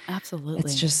 But absolutely,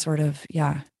 it's just sort of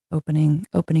opening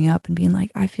up and being like,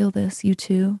 I feel this, you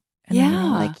too. And then we're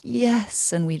like,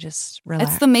 yes. And we just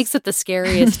relax. It's makes it the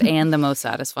scariest and the most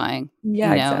satifying.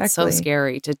 Yeah, exactly. It's so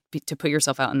scary to put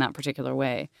yourself out in that particular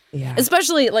way. Yeah.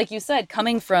 Especially, like you said,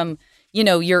 coming from, you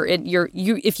know,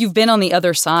 if you've been on the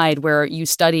other side where you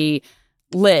study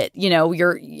lit, you know,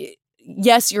 you're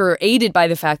aided by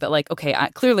the fact that like, okay,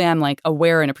 clearly I'm like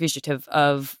aware and appreciative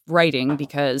of writing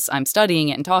because I'm studying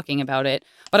it and talking about it,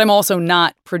 but I'm also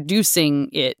not producing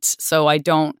it. So I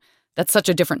don't that's such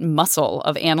a different muscle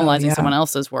of analyzing someone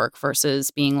else's work versus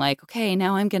being like, okay,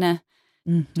 now I'm going to,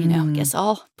 guess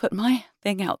I'll put my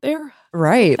thing out there.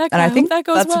 Right. And I think that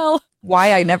goes well.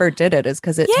 Why I never did it is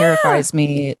because it terrifies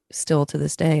me still to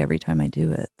this day every time I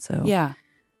do it. So,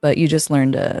 but you just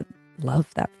learn to love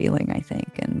that feeling, I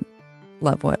think, and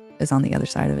love what is on the other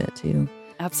side of it too.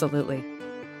 Absolutely.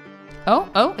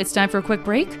 Oh, it's time for a quick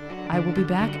break. I will be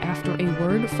back after a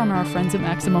word from our friends at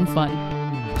Maximum Fun.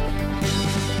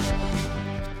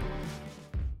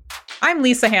 I'm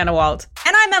Lisa Hannawalt.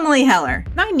 And I'm Emily Heller.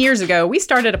 9 years ago, we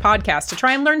started a podcast to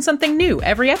try and learn something new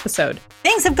every episode.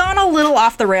 Things have gone a little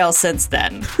off the rails since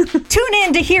then. Tune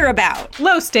in to hear about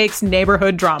low-stakes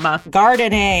neighborhood drama,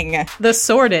 gardening, the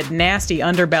sordid, nasty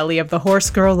underbelly of the horse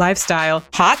girl lifestyle,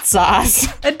 hot sauce,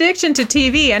 addiction to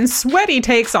TV, and sweaty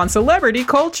takes on celebrity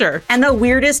culture, and the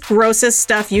weirdest, grossest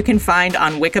stuff you can find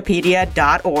on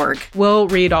wikipedia.org. We'll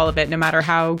read all of it, no matter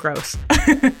how gross.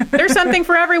 There's something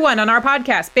for everyone on our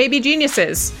podcast, Baby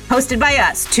Geniuses. Hosted by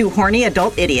us, two horny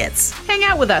adult idiots. Hang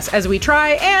out with us as we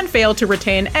try and fail to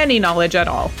retain any knowledge at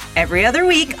all. Every other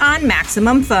week on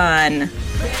Maximum Fun.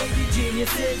 Baby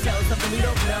Geniuses, tell us something we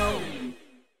don't know.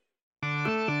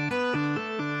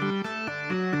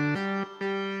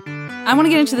 I want to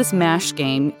get into this MASH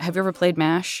game. Have you ever played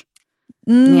MASH?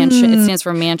 Mansion. It stands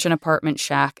for Mansion, Apartment,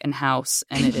 Shack, and House,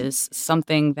 and it is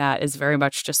something that is very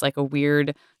much just like a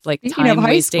weird, like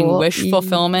time-wasting wish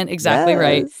fulfillment. Exactly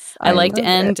right. I like to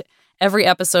end every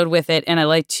episode with it, and I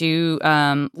like to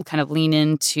kind of lean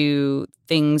into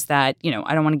things that,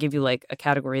 I don't want to give you like a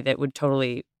category that would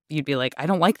totally, you'd be like, I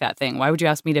don't like that thing. Why would you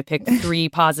ask me to pick 3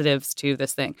 positives to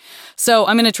this thing? So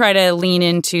I'm going to try to lean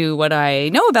into what I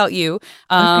know about you.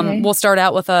 We'll start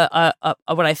out with a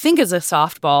what I think is a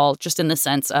softball, just in the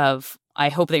sense of, I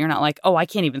hope that you're not like, oh, I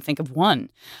can't even think of one.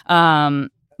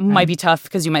 Might be tough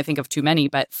because you might think of too many,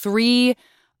 but 3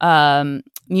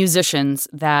 musicians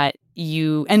that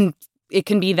you, and it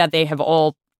can be that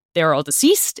they're all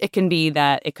deceased. It can be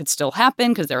that it could still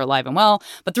happen because they're alive and well.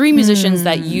 But 3 musicians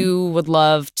that you would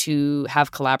love to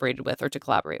have collaborated with or to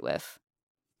collaborate with.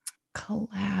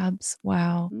 Collabs.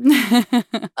 Wow.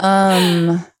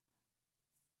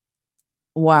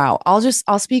 Wow.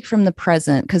 I'll speak from the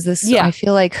present because this, I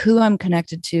feel like who I'm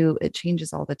connected to, it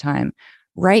changes all the time.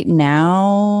 Right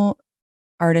now,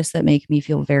 artists that make me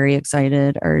feel very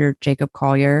excited are Jacob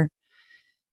Collier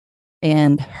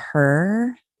and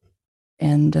her.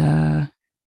 And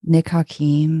Nick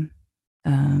Hakim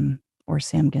or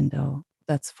Sam Gendel.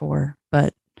 That's 4.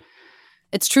 But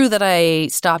it's true that I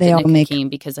stopped at Nick Hakim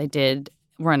because I did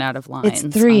run out of lines.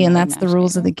 It's 3, and that's the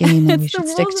rules of the game, and we should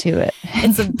stick to it.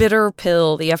 It's a bitter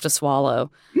pill that you have to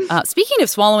swallow. Speaking of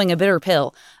swallowing a bitter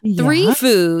pill, 3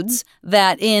 foods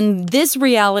that in this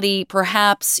reality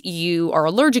perhaps you are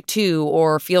allergic to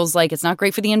or feels like it's not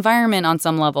great for the environment on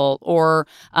some level, or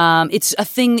it's a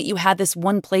thing that you had this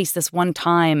one place, this one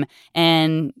time,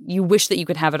 and you wish that you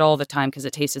could have it all the time because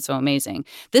it tasted so amazing.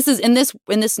 This is in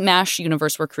this MASH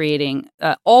universe we're creating,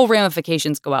 all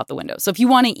ramifications go out the window. So if you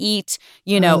want to eat,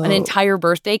 an entire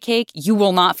birthday cake, you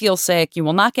will not feel sick, you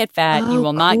will not get fat, you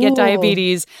will not get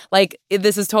diabetes. Like,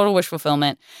 this is total wish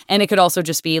fulfillment. And it could also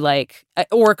just be like,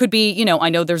 or it could be, I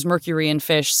know there's mercury in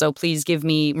fish, so please give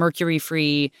me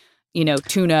mercury-free,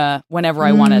 tuna whenever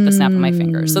I want it at the snap of my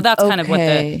fingers. So that's kind of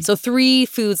what so 3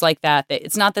 foods like that.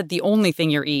 It's not that the only thing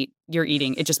you're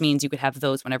eating. It just means you could have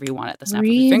those whenever you want it at the snap of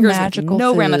your fingers with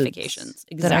no ramifications.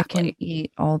 Exactly. That I can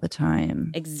eat all the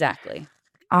time. Exactly.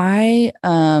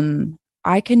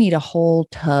 I can eat a whole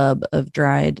tub of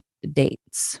dried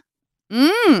dates.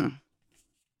 And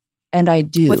I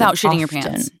do. Without shitting your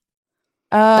pants.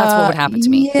 That's what would happen to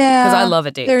me. Yeah. Because I love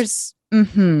a date.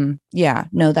 Yeah.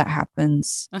 No, that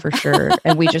happens for sure.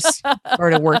 And we just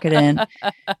sort of work it in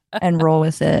and roll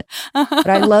with it. But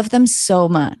I love them so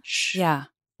much. Yeah.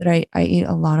 That I eat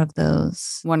a lot of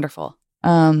those. Wonderful.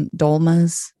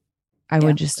 Dolmas. I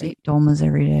would just eat dolmas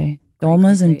every day.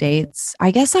 Dolmas and dates. I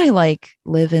guess I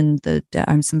live in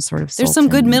I'm some sort of there's some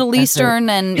good Middle Eastern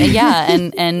and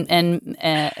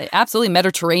absolutely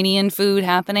Mediterranean food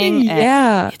happening.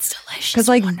 Yeah, it's delicious because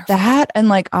that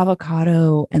and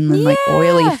avocado and then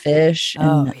oily fish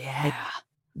and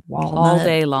walnut all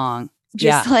day long.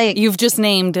 Just you've just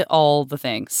named all the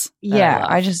things.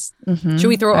 I just should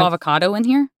we throw avocado in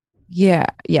here? Yeah,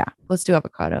 let's do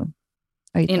avocado.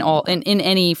 In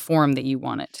any form that you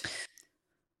want it.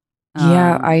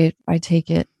 I take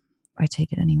it. I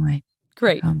take it anyway.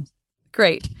 Great.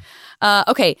 Great.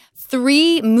 Okay,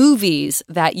 3 movies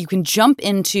that you can jump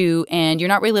into and you're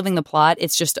not reliving the plot.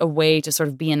 It's just a way to sort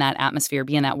of be in that atmosphere,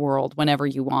 be in that world whenever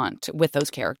you want with those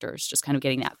characters, just kind of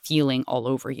getting that feeling all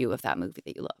over you of that movie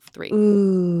that you love. 3.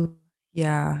 Ooh,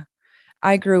 yeah.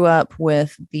 I grew up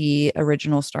with the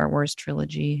original Star Wars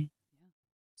trilogy.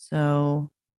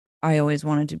 So I always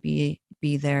wanted to be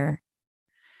there.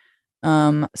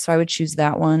 So I would choose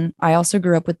that one. I also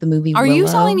grew up with the movie Are Willow. you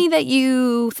telling me that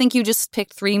you think you just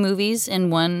picked 3 movies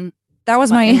in one? That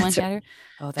was my answer.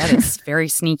 Oh, that is very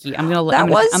sneaky. I'm gonna let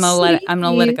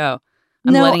it go.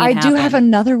 I do have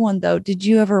another one though. Did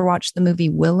you ever watch the movie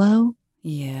Willow?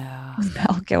 Yeah, with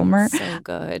Val Kilmer. So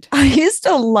good. I used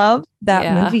to love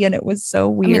that movie, and it was so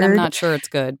weird. I mean, I'm not sure it's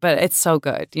good, but it's so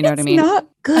good. You know what I mean? It's not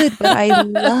good, but I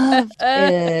loved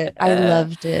it. I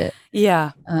loved it.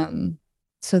 Yeah.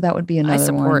 So that would be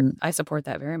another one. I support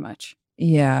that very much.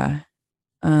 Yeah.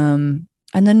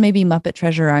 And then maybe Muppet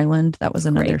Treasure Island. That was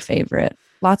another favorite.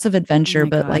 Lots of adventure,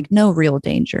 but like no real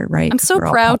danger, right? I'm so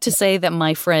proud to say that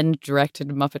my friend directed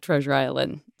Muppet Treasure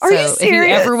Island. Are you serious? If you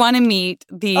ever want to meet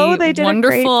the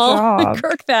wonderful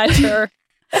Kirk Thatcher,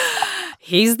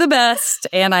 he's the best.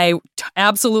 And I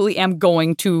absolutely am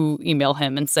going to email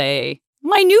him and say,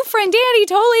 my new friend Dani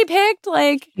totally picked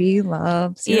she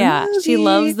loves movie. She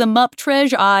loves the Mupp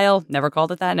Treasure Isle. Never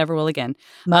called it that, never will again.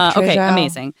 Okay,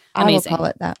 amazing. I will call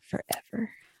it that forever.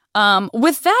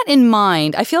 With that in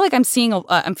mind, I feel like I'm seeing a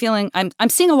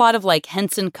lot of like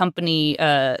Henson Company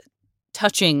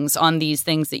touchings on these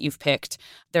things that you've picked.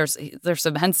 There's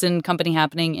some Henson Company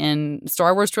happening in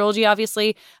Star Wars trilogy,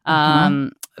 obviously.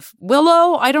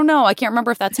 Willow, I don't know. I can't remember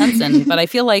if that's Henson, but I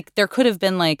feel like there could have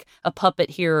been like a puppet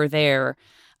here or there.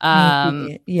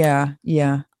 Yeah.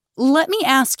 Let me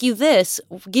ask you this.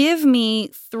 Give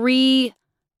me 3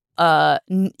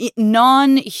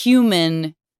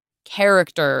 non-human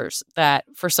characters that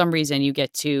for some reason you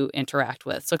get to interact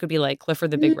with. So it could be like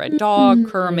Clifford the Big Red Dog,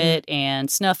 Kermit, and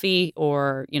Snuffy,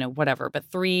 or whatever. But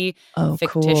 3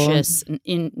 fictitious,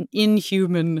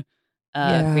 inhuman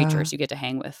creatures you get to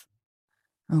hang with.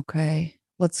 Okay,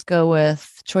 let's go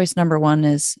with choice number 1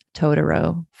 is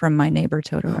Totoro from My Neighbor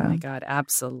Totoro. Oh my God,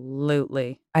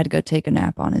 absolutely. I'd go take a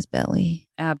nap on his belly.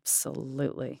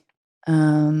 Absolutely.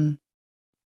 Who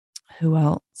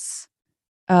else?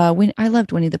 I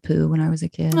loved Winnie the Pooh when I was a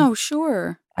kid. Oh,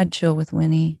 sure. I'd chill with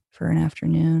Winnie for an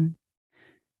afternoon.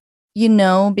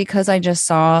 Because I just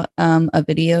saw a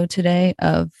video today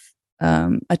of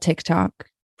a TikTok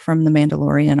from The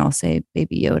Mandalorian, I'll say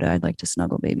Baby Yoda. I'd like to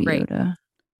snuggle Baby Yoda.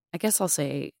 I guess I'll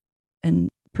say... And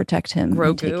protect him. Grogu.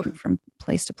 And take him from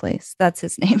place to place. That's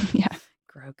his name, yeah.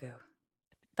 Grogu.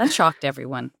 That shocked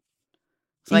everyone.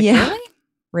 It's like, yeah.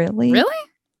 Really? Really?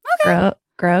 Okay.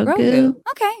 Grogu.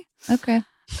 Okay.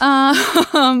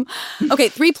 Okay,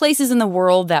 3 places in the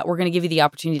world that we're going to give you the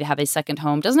opportunity to have a second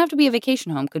home. Doesn't have to be a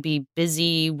vacation home. Could be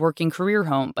busy working career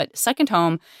home, but second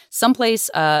home, someplace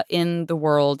in the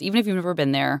world, even if you've never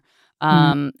been there.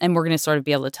 And we're going to sort of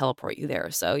be able to teleport you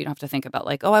there. So you don't have to think about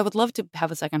like, oh, I would love to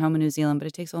have a second home in New Zealand, but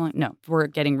it takes so long. No, we're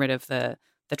getting rid of the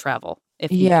travel.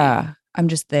 I'm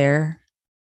just there.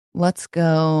 Let's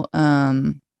go.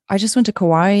 I just went to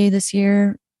Kauai this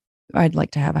year. I'd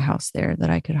like to have a house there that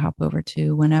I could hop over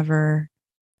to whenever.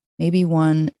 Maybe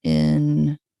one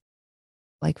in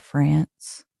like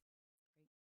France,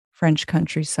 French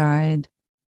countryside.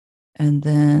 And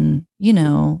then,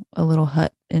 a little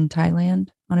hut in Thailand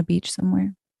on a beach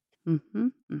somewhere.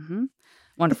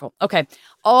 Wonderful. Okay.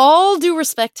 All due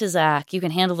respect to Zach, you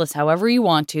can handle this however you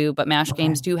want to, but MASH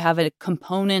games do have a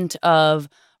component of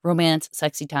romance,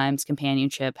 sexy times,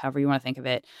 companionship, however you want to think of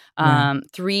it.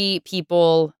 3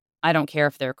 people, I don't care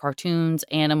if they're cartoons,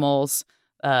 animals,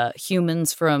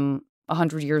 humans from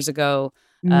 100 years ago,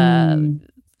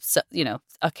 so,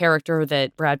 a character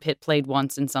that Brad Pitt played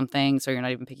once in something, so you're not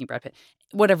even picking Brad Pitt.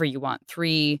 Whatever you want.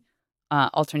 3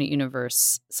 alternate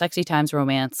universe, sexy times,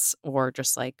 romance, or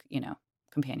just like,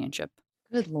 companionship.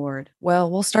 Good Lord.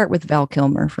 Well, we'll start with Val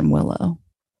Kilmer from Willow.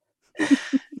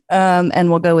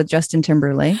 And we'll go with Justin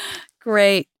Timberlake.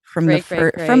 Great. From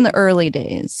the early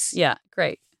days. Yeah,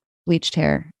 great. Bleached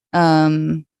hair.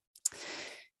 I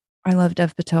love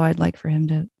Dev Patel. I'd like for him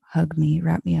to hug me,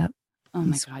 wrap me up. Oh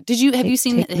my God. Have you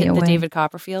seen the David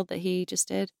Copperfield that he just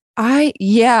did? I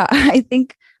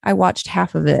think I watched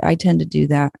half of it. I tend to do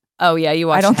that. Oh yeah, you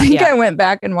watched. I don't think I went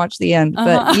back and watched the end,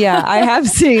 but yeah, I have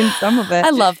seen some of it. I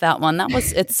love that one.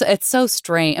 It's so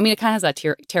strange. I mean, it kind of has that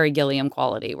Terry Gilliam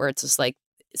quality where it's just like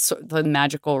the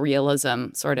magical realism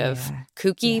sort of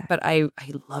kooky, but I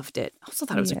loved it. I also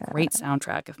thought it was a great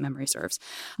soundtrack, if memory serves.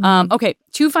 Okay,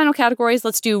 2 final categories.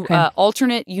 Let's do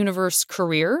alternate universe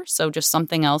career. So just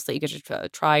something else that you get to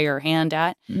try your hand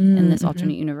at in this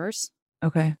alternate universe.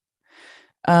 Okay.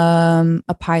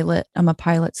 A pilot. I'm a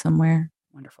pilot somewhere.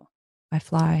 Wonderful. I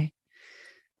fly.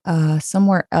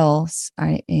 Somewhere else,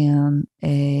 maybe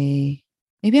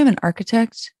I'm an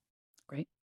architect. Great.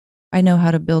 I know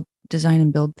how to design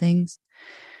and build things.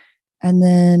 And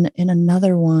then in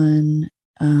another one,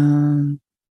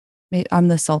 maybe I'm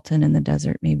the sultan in the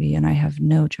desert, maybe, and I have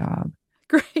no job.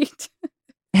 Great.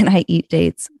 And I eat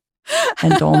dates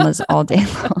and dolmas all day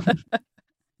long.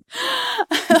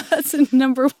 That's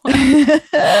number one.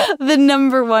 The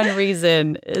number one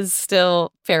reason is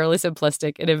still fairly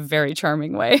simplistic in a very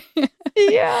charming way.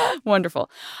 Yeah.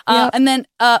 Wonderful. And then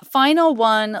final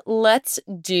one, let's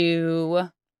do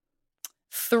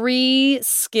 3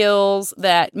 skills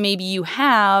that maybe you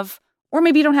have or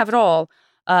maybe you don't have at all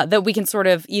that we can sort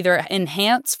of either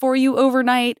enhance for you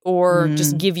overnight or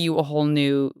just give you a whole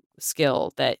new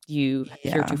skill that you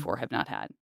heretofore have not had.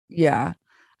 Yeah.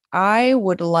 I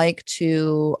would like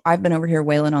to, I've been over here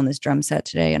wailing on this drum set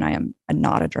today and I am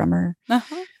not a drummer.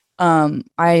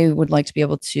 I would like to be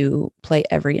able to play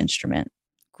every instrument.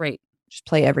 Great. Just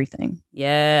play everything.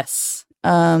 Yes.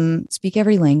 Speak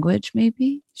every language,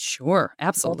 maybe. Sure.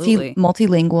 Absolutely.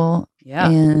 Multilingual. Yeah.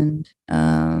 And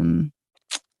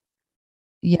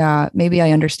maybe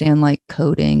I understand like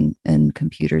coding and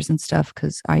computers and stuff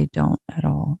because I don't at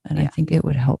all. And I think it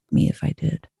would help me if I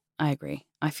did. I agree.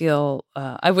 I feel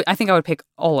I think I would pick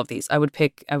all of these. I would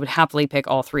happily pick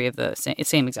all 3 of the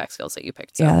same exact skills that you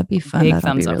picked. So that'd be fun. Big That'd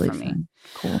thumbs be really up from fun.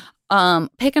 me. Cool.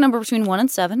 Pick a number between 1 and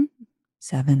 7.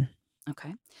 7.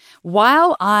 Okay.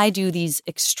 While I do these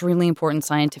extremely important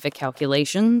scientific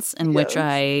calculations in which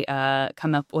I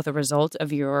come up with a result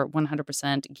of your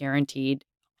 100% guaranteed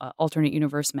alternate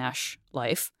universe MASH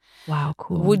life. Wow,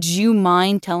 cool. Would you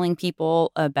mind telling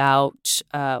people about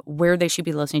where they should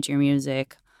be listening to your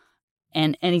music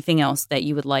and anything else that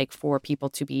you would like for people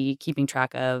to be keeping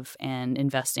track of and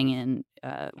investing in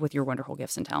with your wonderful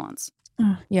gifts and talents?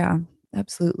 Yeah,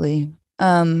 absolutely.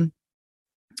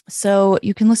 So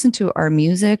you can listen to our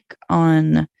music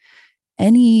on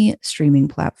any streaming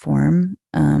platform.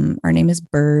 Our name is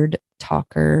Bird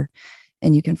Talker,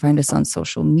 and you can find us on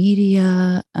social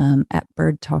media at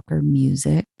Bird Talker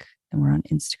Music. And we're on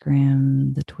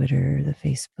Instagram, the Twitter, the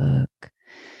Facebook.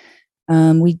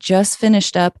 We just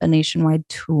finished up a nationwide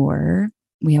tour.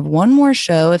 We have one more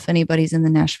show if anybody's in the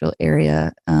Nashville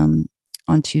area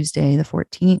on Tuesday, the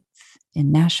 14th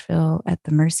in Nashville at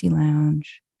the Mercy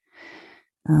Lounge,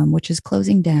 which is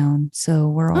closing down. So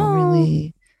we're all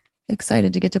really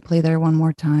excited to get to play there one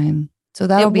more time. So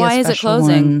that'll be a special one. Why is it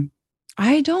closing?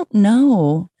 I don't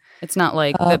know. It's not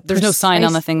like there's no sign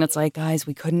on the thing that's like, guys,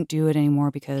 we couldn't do it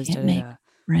anymore because can't make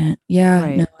rent. Yeah,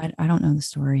 right. No, I don't know the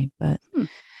story, but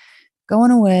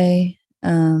going away.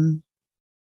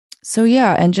 So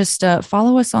yeah, and just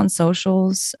follow us on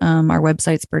socials. Our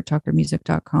website's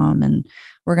birdtalkermusic.com, and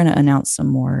we're going to announce some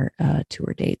more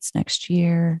tour dates next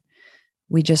year.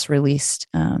 We just released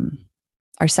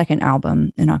our second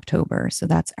album in October, so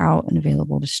that's out and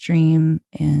available to stream.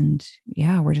 And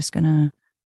yeah, we're just going to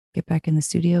get back in the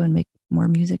studio and make more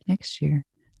music next year.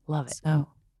 Love it. So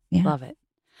yeah. Love it.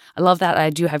 I love that. I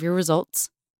do have your results.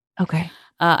 Okay.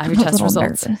 I have your test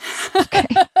results. Okay.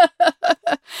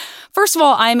 First of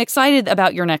all, I'm excited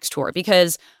about your next tour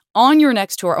because on your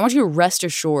next tour, I want you to rest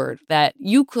assured that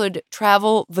you could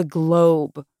travel the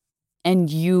globe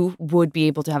and you would be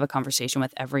able to have a conversation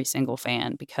with every single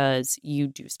fan because you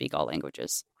do speak all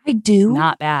languages. I do.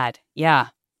 Not bad. Yeah.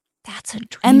 That's a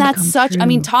dream. And that's such, true. I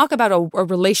mean, talk about a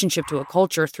relationship to a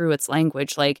culture through its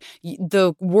language. Like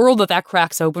the world that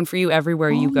cracks open for you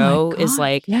everywhere you go is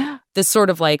like this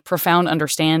sort of like profound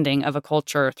understanding of a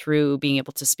culture through being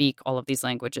able to speak all of these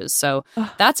languages. So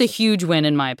that's a huge win,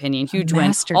 in my opinion. Huge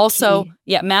win. Also,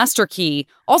 master key.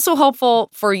 Also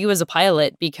helpful for you as a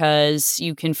pilot because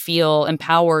you can feel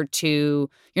empowered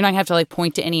to, you're not going to have to like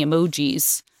point to any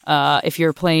emojis. If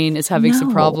your plane is having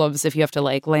some problems, if you have to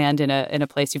like land in a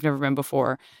place you've never been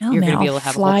before, you're going to be able to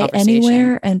have a whole conversation.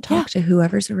 Anywhere and talk to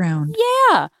whoever's around.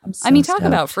 Yeah. Talk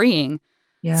about freeing.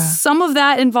 Yeah. Some of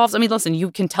that involves, listen,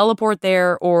 you can teleport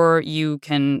there or you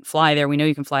can fly there. We know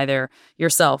you can fly there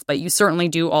yourself, but you certainly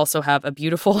do also have a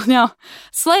beautiful, now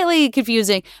slightly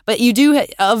confusing, but you do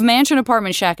of mansion,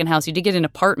 apartment, shack, and house. You did get an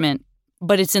apartment,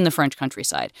 but it's in the French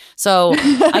countryside. So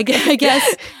I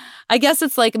guess I guess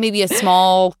it's like maybe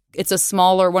one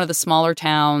of the smaller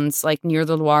towns, like near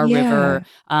the Loire River,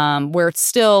 where it's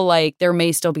still like, there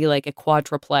may still be like a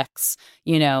quadruplex,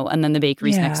 and then the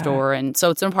bakery's next door. And so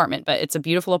it's an apartment, but it's a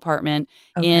beautiful apartment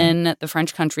in the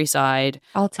French countryside.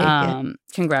 I'll take it.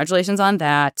 Congratulations on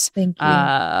that. Thank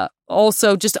you.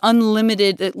 Also, just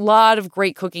unlimited, a lot of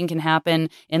great cooking can happen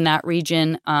in that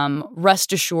region.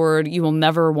 Rest assured, you will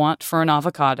never want for an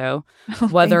avocado,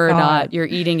 whether or not you're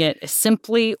eating it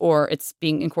simply or it's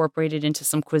being incorporated into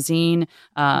some cuisine.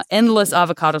 Endless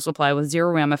avocado supply with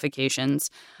zero ramifications.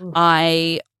 Ooh.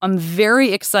 I am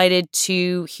very excited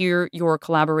to hear your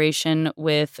collaboration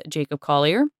with Jacob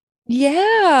Collier.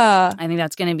 Yeah. I think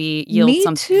that's going to yield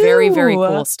some very, very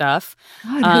cool stuff.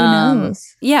 God, who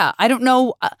knows? Yeah, I don't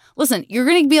know. Listen, you're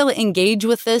going to be able to engage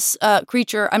with this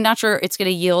creature. I'm not sure it's going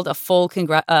to yield a full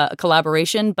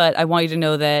collaboration, but I want you to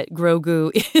know that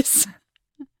Grogu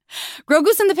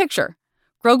Grogu's in the picture.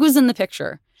 Grogu's in the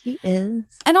picture. He is.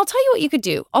 And I'll tell you what you could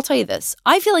do. I'll tell you this.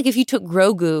 I feel like if you took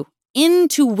Grogu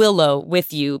into Willow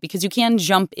with you, because you can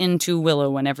jump into Willow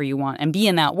whenever you want and be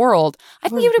in that world, I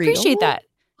think you would appreciate that.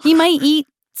 He might eat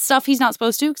stuff he's not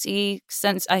supposed to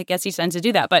because I guess he tends to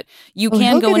do that. But you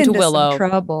can go into Willow. Some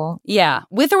trouble. Yeah.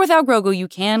 With or without Grogu, you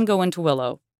can go into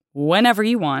Willow whenever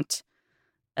you want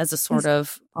as a sort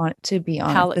of to be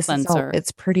honest, palate cleanser.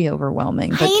 It's pretty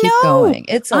overwhelming. But keep going.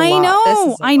 It's a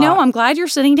lot. I know. I'm glad you're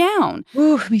sitting down.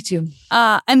 Ooh, me too.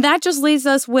 And that just leaves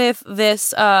us with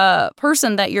this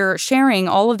person that you're sharing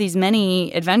all of these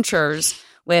many adventures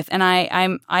with. And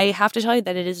I have to tell you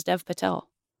that it is Dev Patel.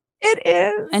 It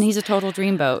is. And he's a total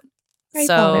dreamboat. I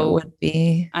thought it would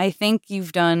be. I think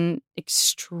you've done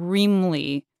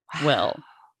extremely well.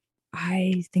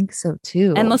 I think so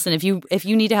too. And listen, if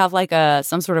you need to have like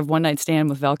some sort of one night stand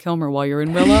with Val Kilmer while you're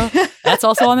in Willow, that's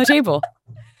also on the table.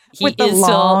 With the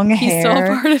long hair, he's still a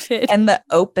part of it, and the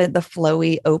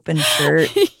flowy open shirt,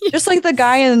 just like the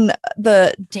guy in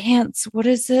the dance. What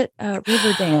is it?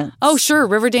 River Dance. Oh, sure,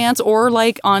 River Dance, or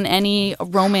like on any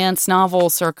romance novel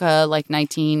circa like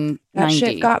 1990. That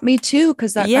shit got me too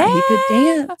because that guy, he could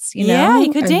dance. Yeah,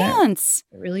 he could dance.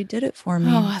 It really did it for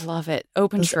me. Oh, I love it.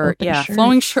 Open shirt,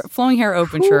 flowing hair,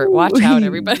 open shirt. Watch out,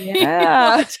 everybody.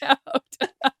 Yeah, watch out.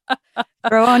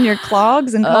 Throw on your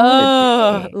clogs and call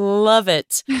it a day. Love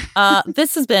it.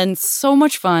 This has been so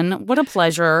much fun. What a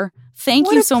pleasure.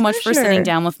 Thank you so much for sitting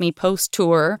down with me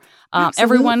post-tour.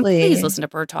 Everyone, please listen to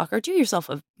Bird Talker. Do yourself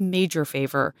a major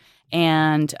favor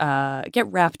and get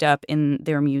wrapped up in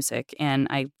their music. And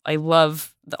I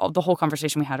love the whole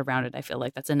conversation we had around it. I feel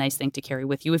like that's a nice thing to carry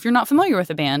with you. If you're not familiar with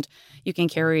a band, you can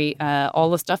carry all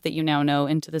the stuff that you now know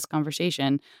into this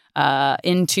conversation,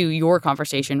 into your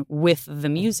conversation with the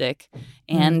music.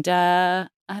 And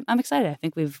I'm excited. I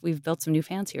think we've built some new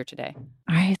fans here today.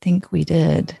 I think we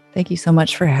did. Thank you so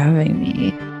much for having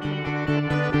me.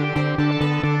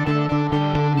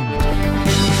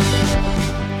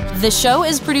 The show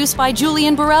is produced by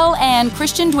Julian Burrell and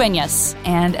Christian Duenas.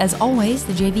 And as always,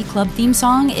 the JV Club theme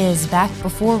song is Back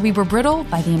Before We Were Brittle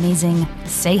by the amazing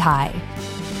Say Hi.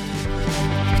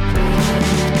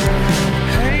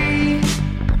 Hey,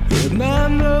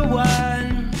 remember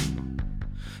when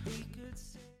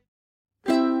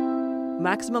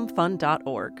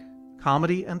MaximumFun.org.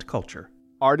 Comedy and culture.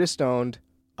 Artist owned.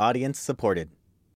 Audience supported.